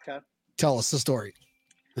 Tell us the story.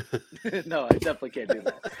 No, I definitely can't do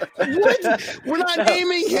that. What? We're not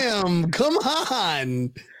naming him. Come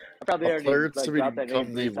on. I probably already dropped that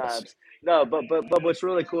name 3 times. No, but what's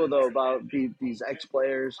really cool though about these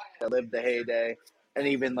ex-players that lived the heyday, and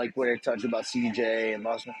even like when I talked about CJ and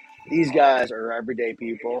Lawson, these guys are everyday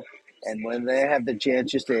people, and when they have the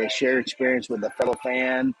chance just to share experience with a fellow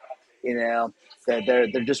fan, that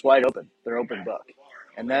they're just wide open. They're open book,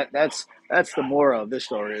 and that's the moral of this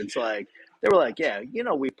story. It's like they were like, yeah,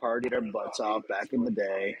 we partied our butts off back in the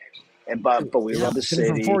day, but we Yeah, love the did it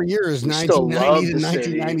for city. 4 years, We still 1990 love to the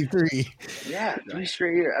city. 1993. Yeah, 3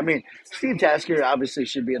 straight years. I mean, Steve Tasker obviously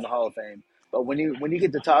should be in the Hall of Fame, but when you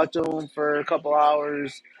get to talk to him for a couple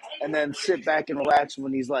hours and then sit back and relax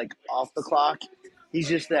when he's like off the clock, he's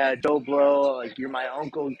just that Joe Blow, like you're my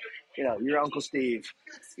uncle, your Uncle Steve,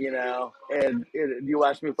 and you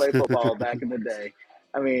watched me play football back in the day.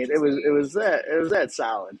 I mean, it was that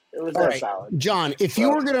solid. It was All that right, solid. John, if you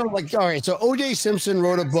So, were gonna all right, so OJ Simpson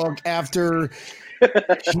wrote a book after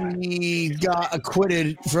he got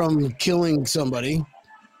acquitted from killing somebody,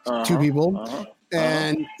 two people,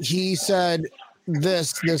 and he said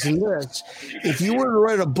this, and this. If you were to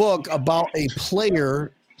write a book about a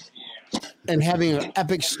player and having an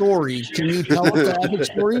epic story, can you tell us that epic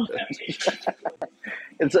story?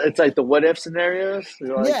 it's like the what if scenarios.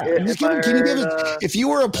 Like, Yeah, can you give us, if you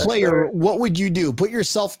were a player, what would you do? Put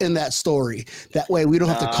yourself in that story. That way we don't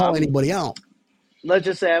have to call anybody out. Let's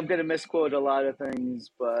just say I'm going to misquote a lot of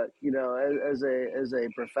things, but as a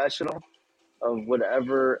professional of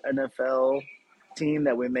whatever NFL team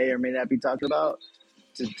that we may or may not be talking about,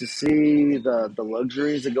 to see the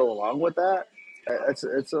luxuries that go along with that, it's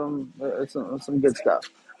some good stuff.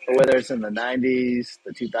 But whether it's in the '90s,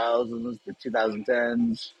 the 2000s, the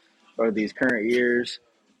 2010s, or these current years,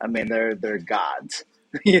 I mean they're gods.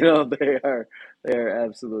 They are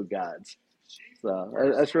absolute gods. So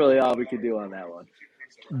that's really all we could do on that one.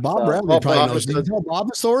 Bob Bradley probably knows. Did you tell Bob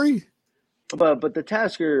the story? But the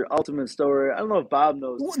Tasker ultimate story, I don't know if Bob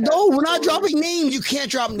knows. No, we're not dropping names. You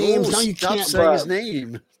can't drop names. No, you can't say his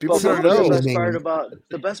name. People don't know.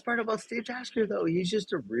 The best part about Steve Tasker, though, he's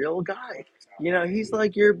just a real guy. He's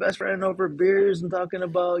like your best friend over beers and talking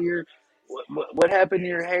about what happened in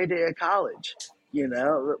your heyday of college.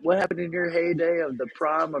 What happened in your heyday of the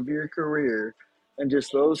prime of your career, and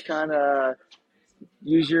just those kind of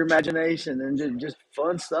use your imagination and just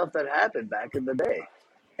fun stuff that happened back in the day.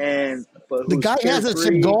 But the guy has a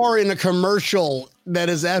cigar in a commercial that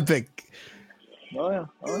is epic. Oh yeah,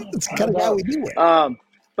 it's the kind of guy we deal with.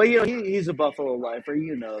 But he's a Buffalo lifer,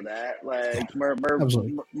 that. Like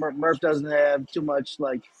Murph doesn't have too much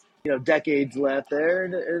decades left there,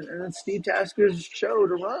 and it's Steve Tasker's show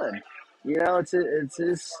to run. It's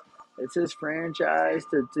his franchise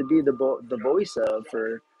to be the voice of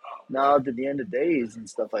for now to the end of days and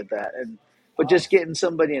stuff like that. But just getting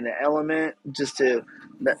somebody in the element, just to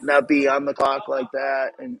not be on the clock like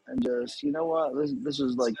that, and just what, this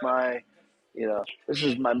is like my, this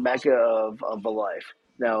is my mecca of a life.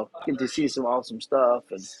 Now, get to see some awesome stuff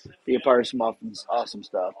and be a part of some awesome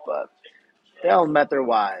stuff, but they all met their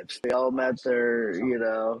wives. They all met their,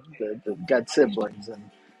 got siblings,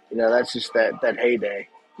 and that's just that heyday.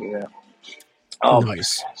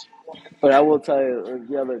 Nice. But I will tell you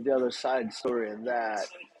the other side story of that.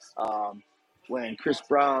 When Chris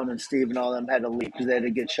Brown and Steve and all them had to leave because they had to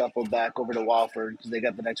get shuffled back over to Wofford because they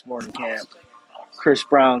got the next morning camp, Chris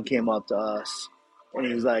Brown came up to us and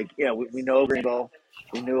he was like, we know Greenville.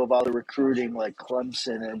 We knew of all the recruiting like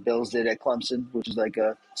Clemson and Bills did at Clemson, which is like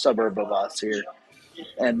a suburb of us here.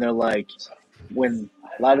 And they're like, when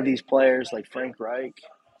a lot of these players like Frank Reich,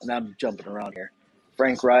 and I'm jumping around here,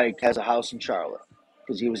 Frank Reich has a house in Charlotte.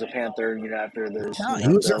 Because he was a Panther, after this. He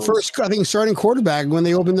was their first, I think, starting quarterback when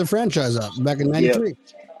they opened the franchise up back in '93.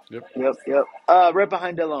 Yep. Right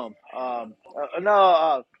behind Delhomme.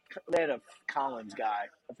 They had a Collins guy.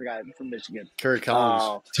 I forgot, from Michigan. Kerry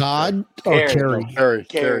Collins. Todd or Kerry?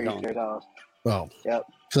 Kerry Collins. Oh. Yep.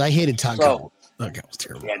 Because I hated Todd Collins. Okay, it was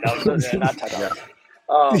terrible. Yeah, no, not Todd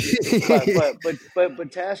Collins.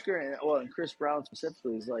 But Tasker and Chris Brown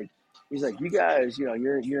specifically is like, he's like, you guys,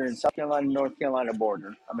 you're in South Carolina, North Carolina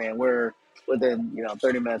border. I mean, we're within,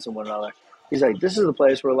 30 minutes of one another. He's like, this is a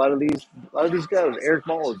place where a lot of these guys, Eric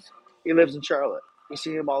Mullins, he lives in Charlotte. We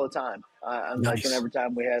see him all the time. Like, and every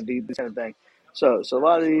time we have these kind of thing. So a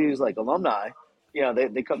lot of these like alumni,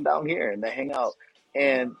 they come down here and they hang out,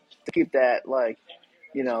 and to keep that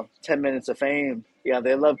 10 minutes of fame,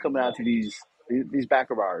 they love coming out to these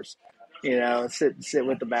backer bars, sit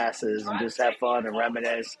with the masses and just have fun and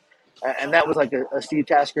reminisce. And that was like a Steve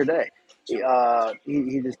Tasker day.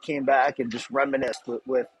 He just came back and just reminisced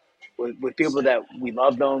with people that we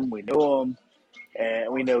loved him, we knew him, and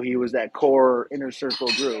we know he was that core inner circle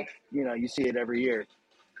group. You see it every year,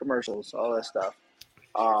 commercials, all that stuff.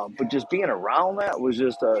 But just being around that was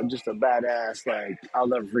just a badass. Like I'll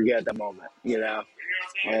never forget that moment,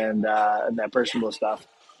 and that personal stuff.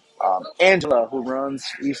 Angela, who runs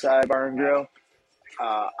Eastside Bar and Grill,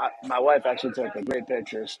 my wife actually took a great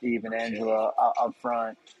picture of Steve and Angela up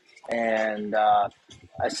front, and I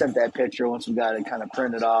sent that picture once we got it kind of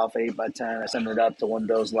printed off 8x10. I sent it up to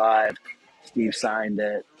Windows Live. Steve signed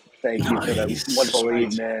it. Thank you for the wonderful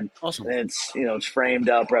evening. Awesome. And it's framed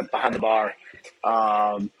up right behind the bar.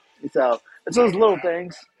 So it's those little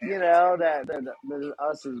things, that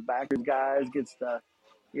us as backers guys gets to,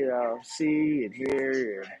 see and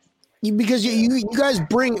hear. Because you guys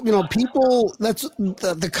bring people. That's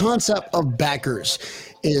the concept of backers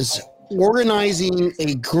is organizing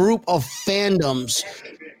a group of fandoms.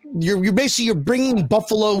 You're bringing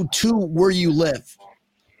Buffalo to where you live.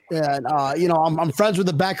 And I'm friends with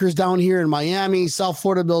the backers down here in Miami, South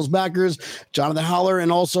Florida Bills backers, Jonathan Holler,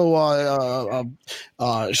 and also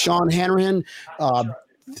Sean Hanrahan.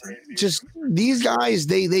 Just these guys,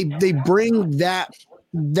 they bring that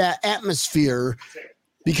atmosphere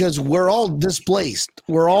because we're all displaced.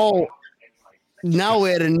 We're all now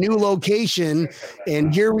at a new location,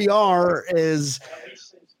 and here we are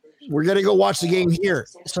we're gonna go watch the game here.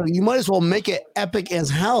 So you might as well make it epic as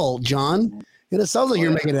hell, John. And it sounds like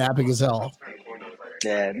you're making it epic as hell.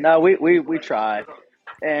 Yeah, no, we try,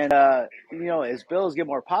 and as Bills get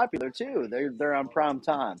more popular too, they're on prime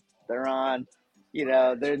time. They're on,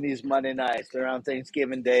 they're in these Monday nights. They're on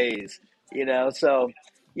Thanksgiving days. So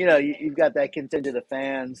you've got that contingent of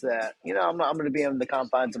fans that I'm going to be on the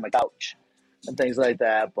confines of my couch and things like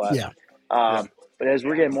that. But Yeah. But as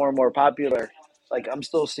we're getting more and more popular, like I'm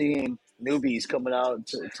still seeing newbies coming out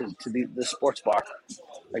to the sports bar.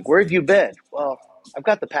 Like, where have you been? Well, I've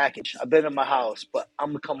got the package. I've been in my house, but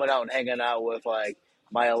I'm coming out and hanging out with like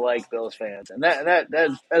my alike Bills fans, and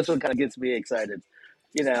that's what kind of gets me excited.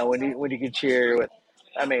 When you can cheer with,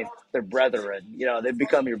 they're brethren. They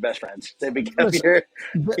become your best friends. They become your.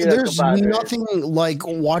 There's nothing like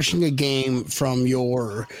watching a game from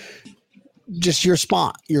your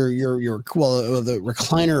spot, your the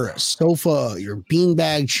recliner sofa, your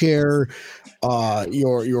beanbag chair,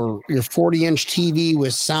 your 40-inch TV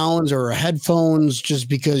with sounds or headphones, just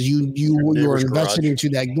because you're invested into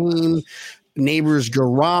that game. Neighbor's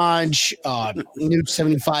garage, new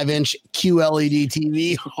 75-inch QLED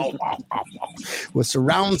TV with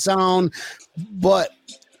surround sound, but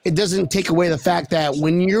it doesn't take away the fact that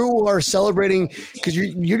when you are celebrating, because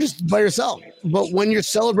you're just by yourself, but when you're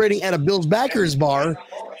celebrating at a Bills backers bar,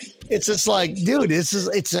 it's just like, dude,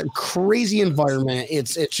 it's a crazy environment.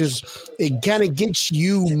 It kind of gets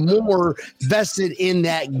you more vested in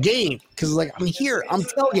that game because like I'm here, I'm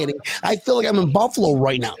tailgating. I feel like I'm in Buffalo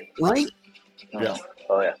right now, right? Yeah.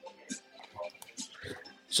 Oh yeah.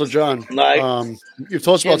 So John, you've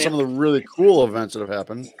told us about some of the really cool events that have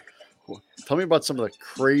happened. Tell me about some of the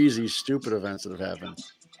crazy, stupid events that have happened.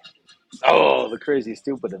 Oh, the crazy,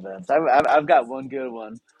 stupid events. I've got one good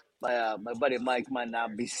one. My buddy Mike might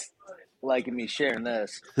not be liking me sharing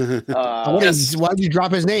this. Why'd you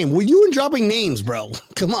drop his name? Well, you were dropping names, bro.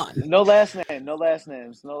 Come on. No last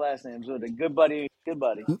names. With a good buddy.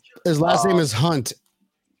 His last name is Hunt.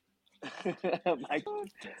 Mike.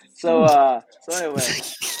 So anyway.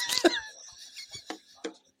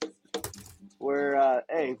 We're no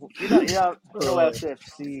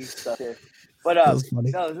FFC stuff here, but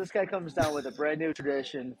no, this guy comes down with a brand new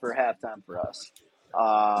tradition for halftime for us.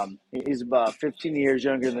 He's about 15 years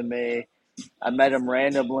younger than me. I met him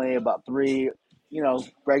randomly about 3,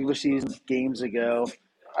 regular season games ago.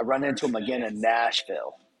 I run into him again in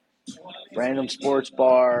Nashville, random sports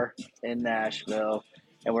bar in Nashville,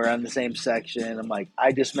 and we're on the same section. I'm like,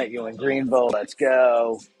 I just met you in Greenville. Let's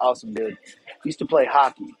go. Awesome, dude. Used to play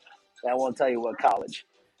hockey. I won't tell you what college.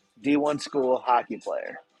 D1 school hockey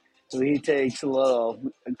player. So he takes a little,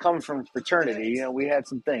 coming from fraternity, we had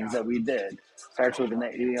some things that we did. Starts with,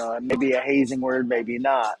 maybe a hazing word, maybe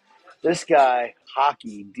not. This guy,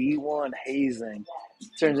 hockey, D1 hazing,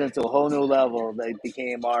 turns into a whole new level. They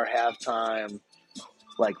became our halftime,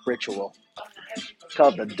 ritual. It's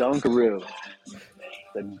called the Dunkaroo.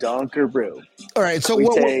 The Dunkaroo. All right, so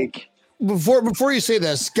before you say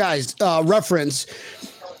this, guys, reference.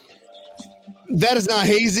 That is not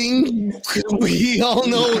hazing. We all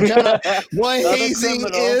know what hazing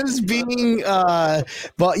is being.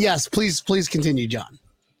 But yes, please continue, John.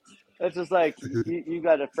 It's just like you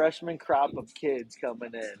got a freshman crop of kids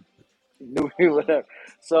coming in, whatever.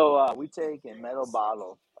 So we take a metal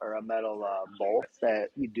bottle or a metal bowl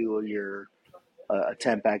that you do your a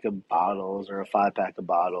 10-pack of bottles or a 5-pack of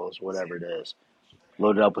bottles, whatever it is.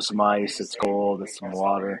 Load it up with some ice. It's cold. It's some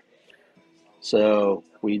water. So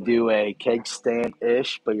we do a keg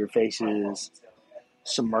stand-ish, but your face is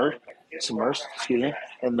submerged, excuse me,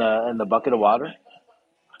 in the bucket of water.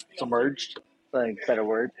 Submerged, like better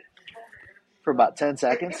word, for about 10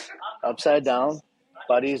 seconds, upside down.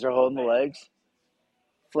 Buddies are holding the legs,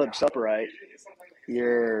 flips upright.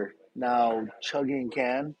 You're now chugging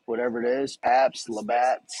can, whatever it is, Paps,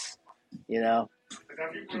 Labatt's,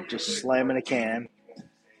 just slamming a can.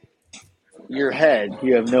 Your head,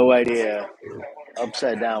 you have no idea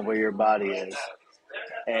upside down where your body is.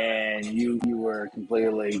 And you were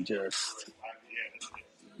completely just,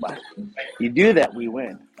 you do that, we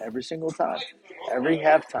win every single time. Every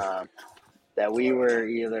halftime that we were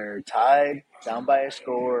either tied, down by a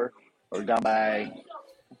score, or down by,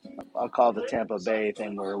 I'll call it the Tampa Bay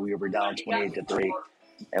thing where we were down 28-3,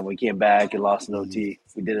 and we came back and lost in OT.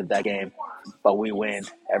 We did it that game, but we win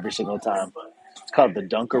every single time. It's called the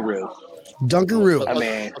Dunkaroo. Dunkaroo. I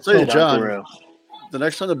mean, I'll tell you, John, Dunkaroo. the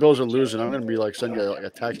next time the Bills are losing, I'm going to be like sending you a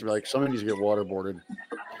text, be like, somebody needs to get waterboarded.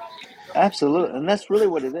 Absolutely, and that's really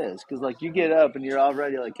what it is. Because like you get up and you're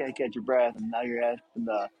already like can't catch your breath, and now you're at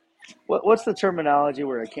the what's the terminology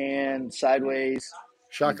where a can sideways,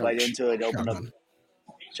 Shotgun. bite into it, open up.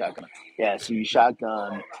 Shotgun. Yeah, so you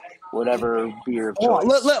shotgun whatever beer of choice.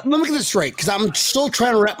 Let me get this straight, because I'm still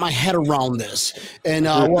trying to wrap my head around this. And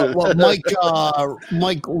what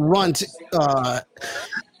Mike Runt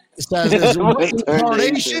says is what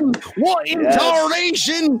incarnation? What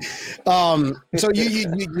incarnation? So you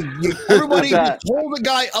everybody hold the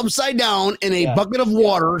guy upside down in a bucket of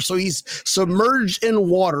water, so he's submerged in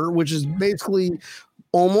water, which is basically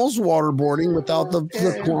almost waterboarding without the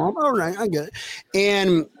clump. All right, I get it.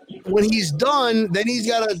 And when he's done, then he's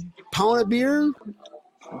got a pound of beer.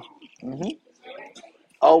 Mm-hmm.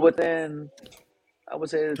 Oh, within, I would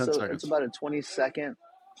say it's about a 20-second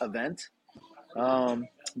event.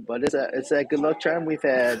 But it's that good luck charm. We've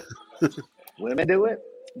had women do it.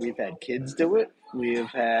 We've had kids do it. We've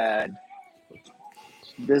had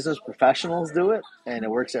business professionals do it, and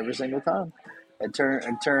it works every single time. It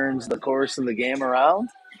turns the course of the game around.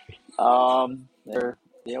 They're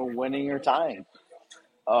winning or tying.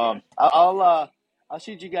 I'll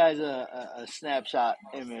shoot you guys a snapshot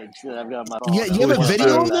image that I've got on my phone. Yeah, you have a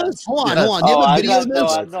video of this? Hold on. Do you have a video of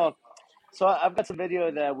this? No. So I've got some video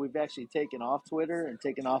that we've actually taken off Twitter and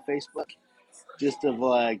taken off Facebook, just of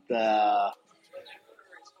like the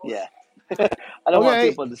I don't want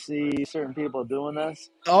people to see certain people doing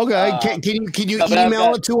this. Okay, can you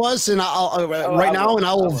email it to us and I'll right now, and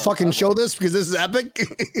I will fucking show this because this is epic.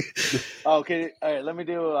 Okay, all right. Let me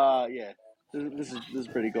do. This is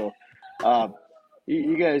pretty cool.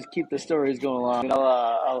 You guys keep the stories going along.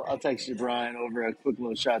 I'll text you, Brian, over a quick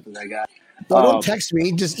little shot that I got. Well, don't text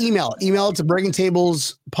me. Just email it. Email it to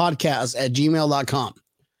breakingtablespodcast@gmail.com.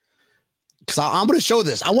 Because I'm going to show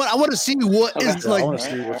this. I want to see what is like. I want to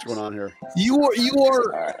see what's going on here. You are. All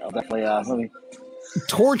right, I'll definitely. Let me.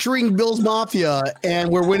 Torturing Bills Mafia, and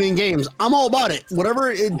we're winning games. I'm all about it. Whatever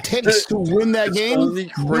it takes to win that game. Only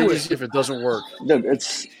crazy if it doesn't work. Dude,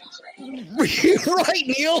 it's right,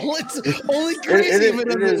 Neil. It's only crazy if it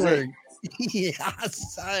doesn't work. Yeah,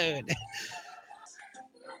 son.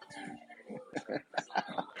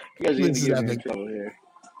 You guys are going to get me in trouble here.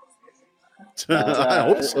 I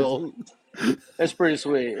hope so. It's pretty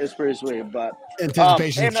sweet. But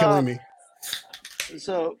anticipation is killing me.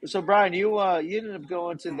 So Brian, you ended up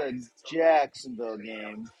going to the Jacksonville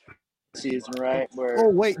game season, right? Where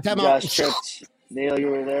time out. Tripped. Neil, you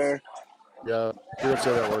were there. Yeah, we don't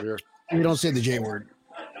say that word here. We don't say the J word.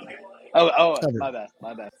 Oh, my bad.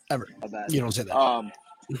 Ever. My bad. You don't say that.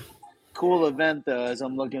 Cool event though, as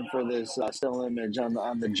I'm looking for this still image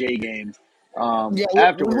on the J game.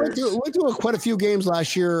 Afterwards, we went to quite a few games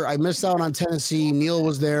last year. I missed out on Tennessee. Neil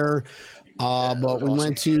was there, but we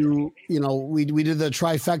went to we did the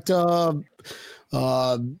trifecta.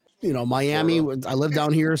 Miami. I live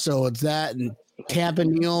down here, so it's that and Tampa,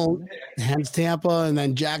 Neil, hence Tampa, and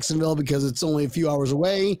then Jacksonville because it's only a few hours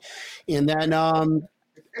away. And then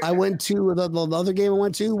I went to the other game I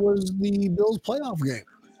went to was the Bills playoff game.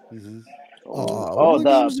 Mm-hmm.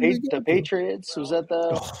 The Patriots, was that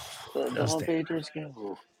the home Patriots game?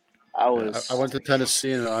 I went to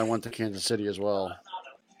Tennessee and I went to Kansas City as well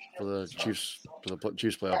for the Chiefs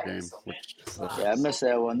playoff game. I missed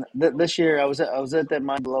that one. This year I was at that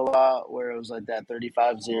mind blowout where it was like that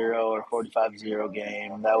 35-0 or 45-0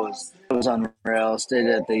 game. That was unreal. Stayed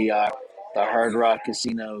at the Hard Rock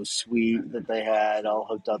Casino suite that they had all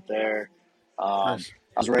hooked up there. Nice.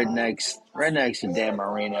 I was right next to Dan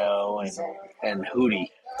Marino and Hootie.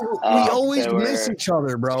 We always miss each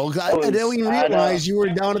other, bro. I didn't even realize you were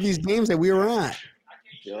down at these games that we were at.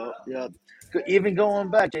 Yep. even going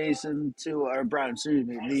back, Jason, to our Brown, excuse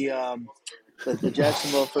me, the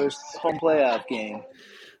Jacksonville first home playoff game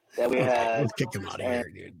that we had. Let's kick him out of here,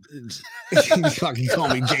 dude. You fucking call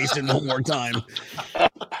me Jason one more time.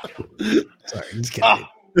 Sorry, just kidding.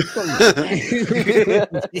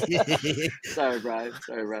 Sorry, Brian.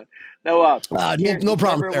 No, no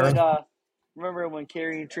problem, Sarah. Remember when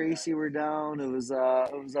Carrie and Tracy were down? It was our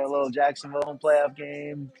little Jacksonville home playoff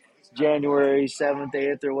game, January 7th,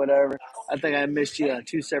 8th, or whatever. I think I missed you on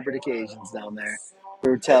 2 separate occasions down there. We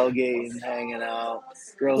were tailgating, hanging out.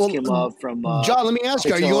 Girls came up from. John, let me ask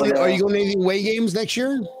you: Are you going to any away games next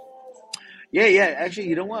year? Yeah. Actually,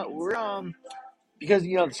 you know what? We're because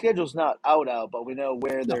the schedule's not out, but we know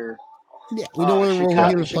where they're. Yeah, we know where we're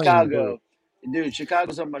going to play. Chicago. Dude,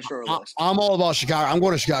 Chicago's on my short list. I'm all about Chicago. I'm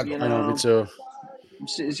going to Chicago. I know, me too.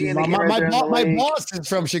 My boss is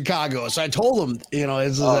from Chicago, so I told him,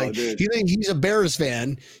 he's a Bears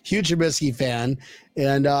fan, huge Trubisky fan,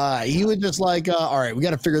 and he was just like, all right, we got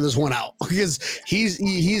to figure this one out because he's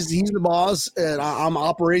the boss, and I'm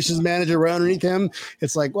operations manager right underneath him.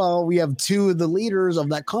 It's like, well, we have 2 of the leaders of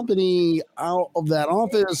that company out of that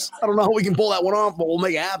office. I don't know how we can pull that one off, but we'll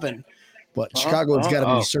make it happen. But Chicago, it's got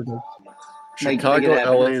to be circled. Chicago,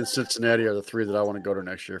 LA, and Cincinnati are the 3 that I want to go to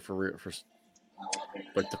next year for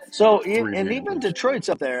even Detroit's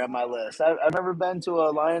up there on my list. I've never been to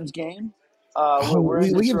a Lions game.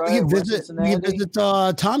 We can visit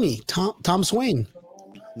Tom Swain.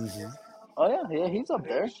 Mm-hmm. Oh yeah, he's up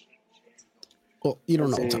there. Well, you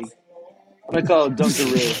don't know. Tom. I'm gonna call him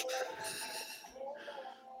Dunkaroo.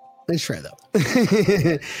 Nice try though. We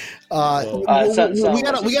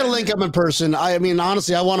got to link up in person. I mean,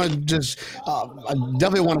 honestly, I want to just. I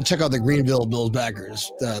definitely want to check out the Greenville Bills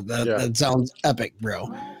backers. That sounds epic, bro.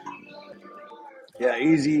 Yeah,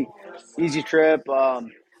 easy trip. I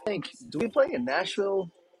think. Do we play in Nashville?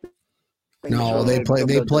 No, they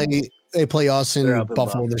play us in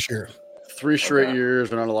Buffalo this year. 3 straight years.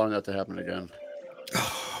 We're not allowing that to happen again.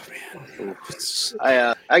 Oh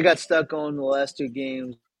man, I got stuck going the last 2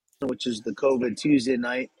 games, which is the COVID Tuesday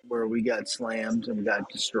night where we got slammed and we got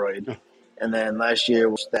destroyed. And then last year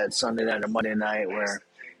was that Sunday night or Monday night where,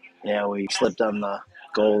 we slipped on the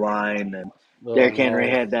goal line and Derrick Henry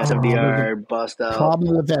had that 70-yard bust out.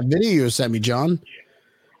 Problem with that video you sent me, John.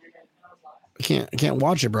 I can't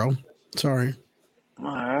watch it, bro. Sorry.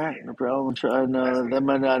 All right, no problem. That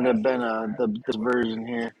might not have been this version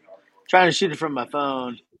here. Trying to shoot it from my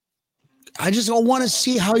phone. I just don't want to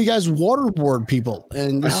see how you guys waterboard people.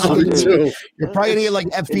 And you're probably going to get like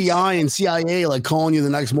FBI and CIA like calling you the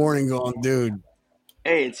next morning going, dude.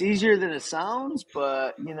 Hey, it's easier than it sounds,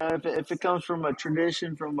 but, if it comes from a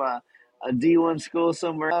tradition from a D1 school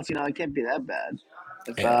somewhere else, it can't be that bad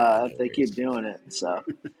if they keep doing it. So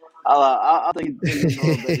I'll think it's a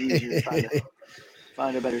little bit easier to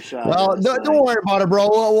find a better shot. Well, don't worry about it,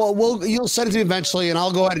 bro. You'll send it to me eventually, and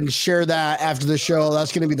I'll go ahead and share that after the show.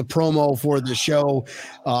 That's going to be the promo for the show.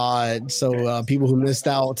 So people who missed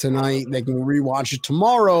out tonight, they can rewatch it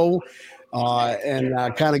tomorrow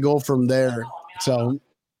and kind of go from there. So,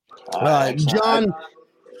 John,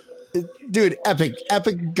 dude, epic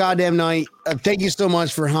goddamn night. Thank you so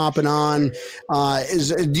much for hopping on.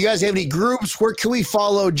 Do you guys have any groups? Where can we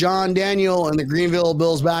follow John Daniel and the Greenville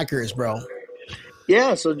Bills backers, bro?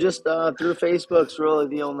 Yeah, so just through Facebook's really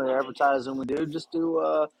the only advertising we do. Just do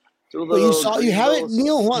a little. You have it,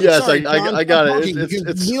 Neil? Yes, sorry, I got it.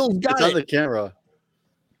 It's on the camera.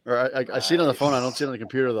 Or I see it on the phone. I don't see it on the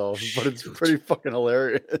computer though. But it's pretty fucking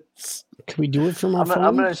hilarious. Can we do it from our phone?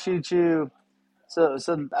 I'm gonna shoot you. So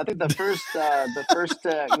I think the first tag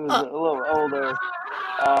was a little older.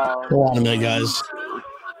 Hold on a minute, guys.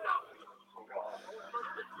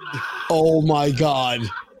 Oh my god.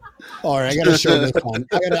 All right, I gotta show this one.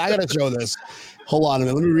 I gotta show this. Hold on a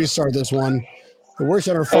minute. Let me restart this one. It works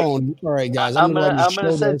on our phone. All right, guys. I'm gonna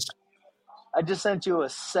show this. I just sent you a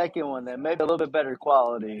second one that may be a little bit better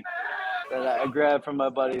quality that I grabbed from my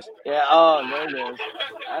buddies. Yeah. Oh, there it is.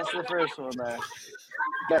 That's the first one there.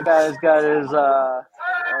 That guy's got his.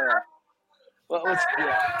 Old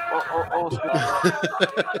school.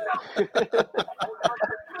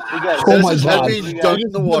 We got my god! Dunked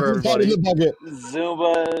in the water, buddy.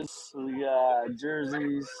 Zumbas, we got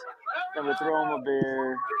jerseys, and we throw him a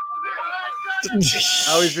beer.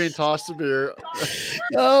 Now he's being tossed a beer.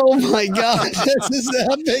 Oh my god, this is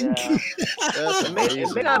epic! Yeah.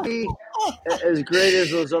 It may not be as great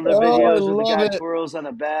as those other videos where the guy twirls on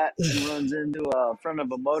a bat and runs into front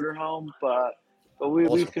of a motorhome, but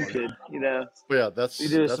we've competed, Yeah, we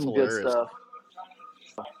do some hilarious. good stuff.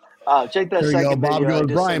 Check that There you go. second Bob video.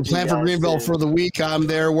 goes, Brian, plan for Greenville for the week. I'm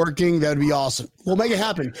there working. That'd be awesome. We'll make it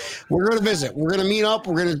happen. We're going to visit. We're going to meet up.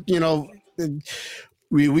 We're going to,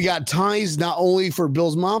 we got ties not only for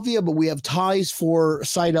Bill's Mafia, but we have ties for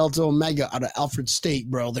Psi Delta Omega out of Alfred State,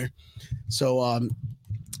 brother. So,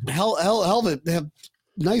 hell of it.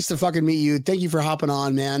 Nice to fucking meet you. Thank you for hopping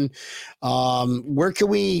on, man. Where can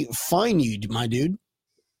we find you, my dude?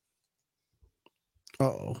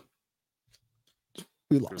 Uh-oh.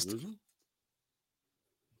 We lost him.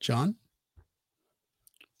 John?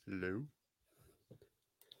 Hello?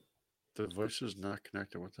 The voice is not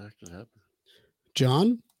connected. What the heck just happened?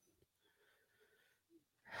 John?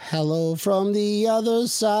 Hello from the other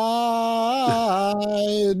side.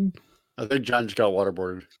 I think John just got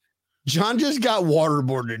waterboarded. John just got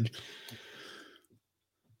waterboarded.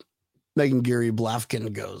 Megan Gary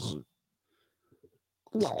Blafkin goes.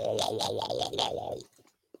 Hold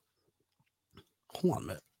on a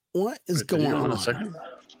minute. What is going on?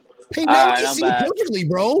 Hey, man, we can see you perfectly,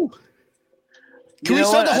 bro. Can we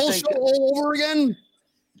start the whole show all over again?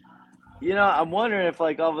 I'm wondering if,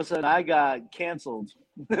 like, all of a sudden I got canceled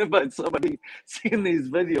by somebody seeing these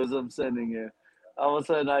videos I'm sending you. All of a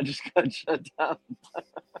sudden I just got shut down.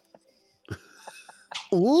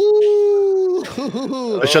 Ooh!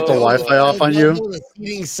 I shut the Wi-Fi off on you. The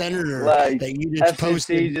seating senator like, that you just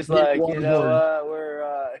posted. Just like, we're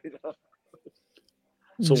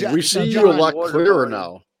So we see you a lot clearer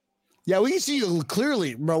now. Yeah, we can see you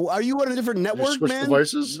clearly, bro. Are you on a different network, switch man?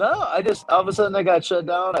 Devices? No, I just all of a sudden I got shut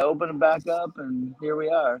down. I opened it back up, and here we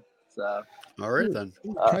are. So, all right then.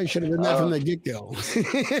 Probably should have done that from the get-go.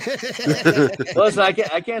 Listen, I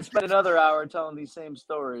can't spend another hour telling these same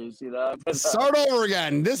stories. Start over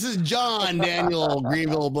again. This is John Daniel,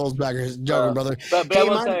 Greenville Bulls backers, joking, brother. But I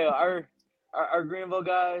will tell you, our Greenville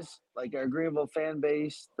guys, like our Greenville fan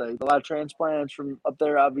base, like a lot of transplants from up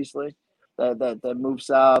there, obviously. That move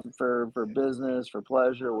south for business, for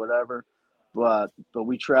pleasure, whatever. But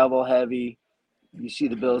we travel heavy. You see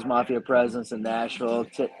the Bills Mafia presence in Nashville,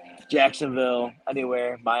 Jacksonville,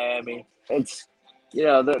 anywhere, Miami. It's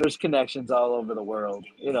there's connections all over the world.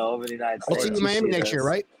 Over the United States. I'll see you in Miami next year,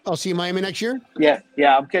 right? I'll see you in Miami next year. Yeah,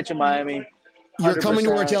 I'm catching Miami. 100%. You're coming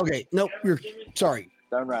to our tailgate. Nope, you're sorry.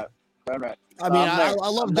 Darn right. I mean, I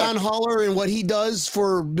love Don Holler and what he does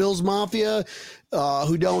for Bills Mafia.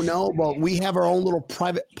 Who don't know, but we have our own little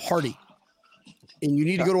private party. And you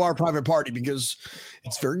need to go to our private party because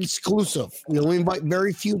it's very exclusive. We only invite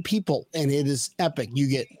very few people, and it is epic. You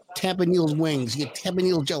get Tampaneel's wings. You get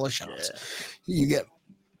Tampaneel's jello shots. You get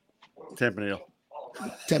Tampaneel.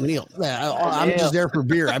 Yeah, I'm just there for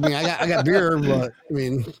beer. I mean, I got beer, but I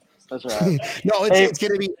mean, that's right. No, it's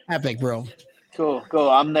gonna be epic, bro. Cool.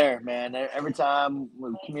 I'm there, man. Every time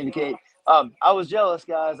we communicate. I was jealous,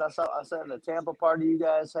 guys. I saw the Tampa party you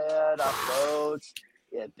guys had on boats.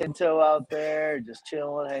 Yeah, Pinto out there, just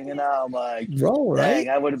chilling, hanging out. I'm like, bro, right? Dang,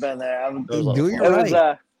 I would have been there.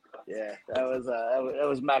 That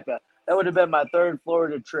was Mecca. That would have been my third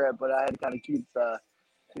Florida trip, but I had to kind of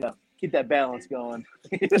keep that balance going.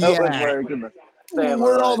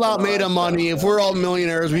 We're all about made of money. If we're all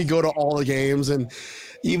millionaires, we go to all the games. And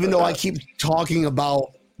even though I keep talking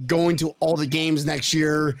about going to all the games next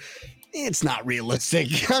year, it's not realistic.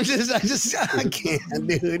 I can't,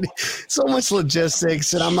 dude. So much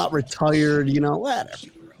logistics, and I'm not retired. Whatever.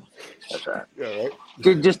 That's right. Yeah,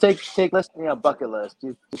 right. Just take list. Bucket list.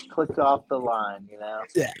 Just click off the line.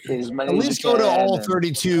 Yeah. At least go to all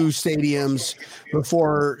 32 stadiums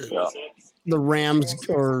before the Rams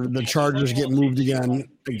or the Chargers get moved again.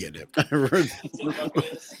 I get it.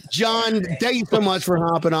 John, thank you so much for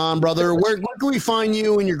hopping on, brother. Where can we find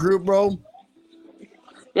you and your group, bro?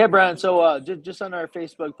 Yeah, Brian. So just on our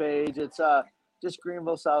Facebook page, it's just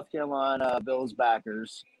Greenville, South Carolina, Bills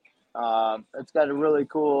backers. It's got a really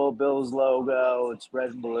cool Bills logo. It's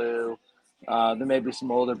red and blue. There may be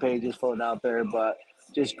some older pages floating out there, but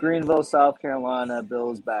just Greenville, South Carolina,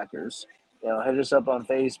 Bills backers. Hit us up on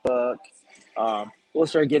Facebook. We'll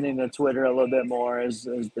start getting into Twitter a little bit more as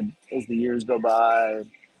the years go by.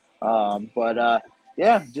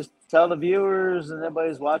 Just tell the viewers and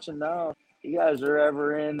everybody's watching now. You guys are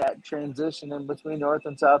ever in that transition in between North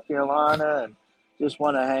and South Carolina and just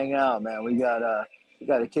want to hang out, man. We got a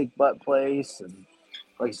kick butt place, and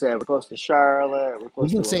like I said, we're close to Charlotte. We're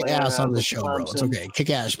close. You can to say Atlanta, ass on the show, bro. It's okay. Kick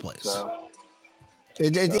ass place. You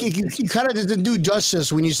kind of didn't do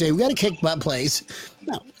justice when you say we got a kick butt place.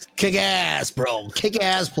 No, kick ass, bro. Kick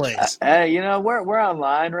ass place. Hey, we're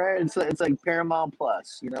online, right? It's like Paramount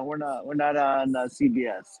Plus. We're not on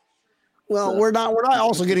CBS. Well, we're not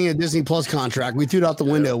also getting a Disney Plus contract. We threw it out the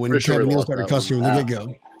window when Kevin Neal started cussing from the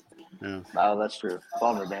get-go. Yeah. Oh, that's true.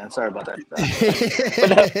 Bummer, man. Sorry about that.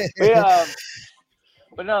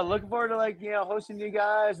 But no, looking forward to hosting you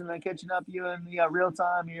guys and then catching up you in real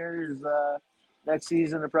time here as next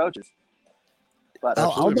season approaches. But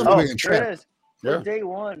I'll definitely make a trip. Here it is. We're day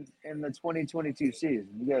one in the 2022 season.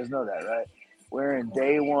 You guys know that, right? We're in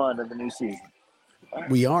day one of the new season.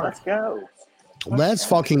 We are. Let's go. Let's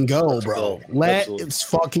fucking go, bro. Let's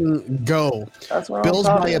fucking go. That's what Bills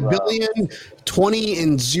I'm by $1 billion,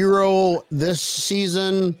 20-0 this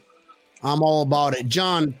season. I'm all about it.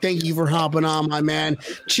 John, thank you for hopping on, my man.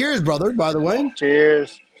 Cheers, brother, by the way.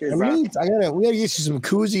 Cheers. Cheers, we gotta get you some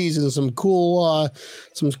koozies and some cool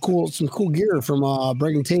gear from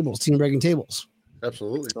Breaking Tables, Team Breaking Tables.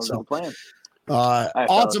 Absolutely. Don't plan.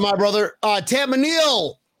 Awesome, my brother. Tampa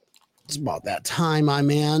Neal. It's about that time, my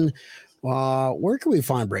man. Where can we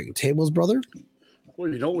find Breaking Tables, brother?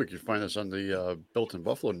 Well, we can find us on the Built in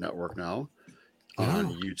Buffalo network now,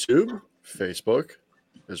 on YouTube, Facebook,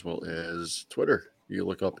 as well as Twitter. You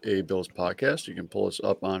look up A Bills Podcast. You can pull us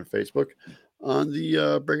up on Facebook on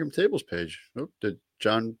the Breaking Tables page. Oh, did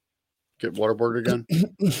John get waterboarded again?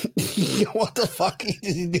 What the fuck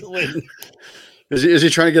is he doing? Is he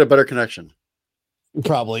trying to get a better connection?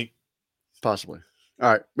 Probably. Possibly.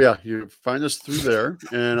 All right. Yeah, you find us through there.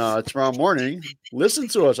 And tomorrow morning, listen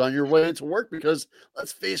to us on your way into work because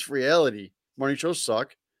let's face reality. Morning shows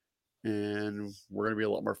suck. And we're going to be a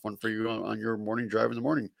lot more fun for you on your morning drive in the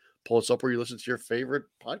morning. Pull us up where you listen to your favorite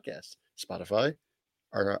podcast, Spotify,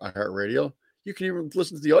 or iHeartRadio. You can even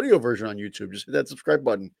listen to the audio version on YouTube. Just hit that subscribe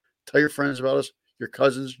button. Tell your friends about us, your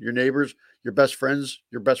cousins, your neighbors, your best friend's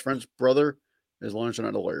brother, as long as you're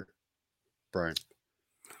not a lawyer. Brian.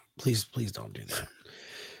 Please don't do that.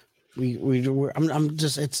 I'm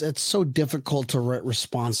just it's so difficult to write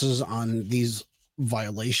responses on these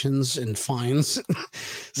violations and fines.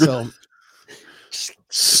 So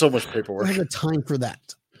much paperwork. I don't have the time for that.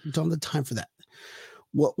 Don't have the time for that.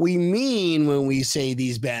 What we mean when we say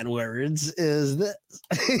these bad words is this.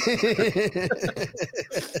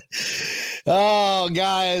 Oh,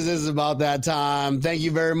 guys, this is about that time. Thank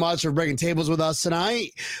you very much for breaking tables with us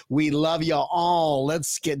tonight. We love you all.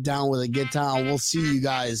 Let's get down with it. Get down. We'll see you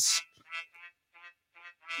guys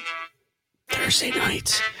Thursday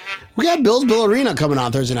night. We got Bill Arena coming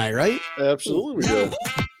on Thursday night, right? Absolutely, we do.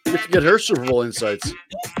 We get to get her Super Bowl insights.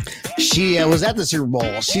 She was at the Super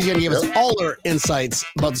Bowl. She's going to give us all her insights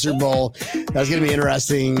about the Super Bowl. That's going to be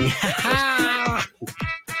interesting.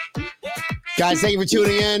 Guys, thank you for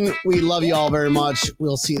tuning in. We love you all very much.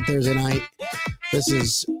 We'll see you Thursday night. This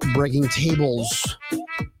is Breaking Tables.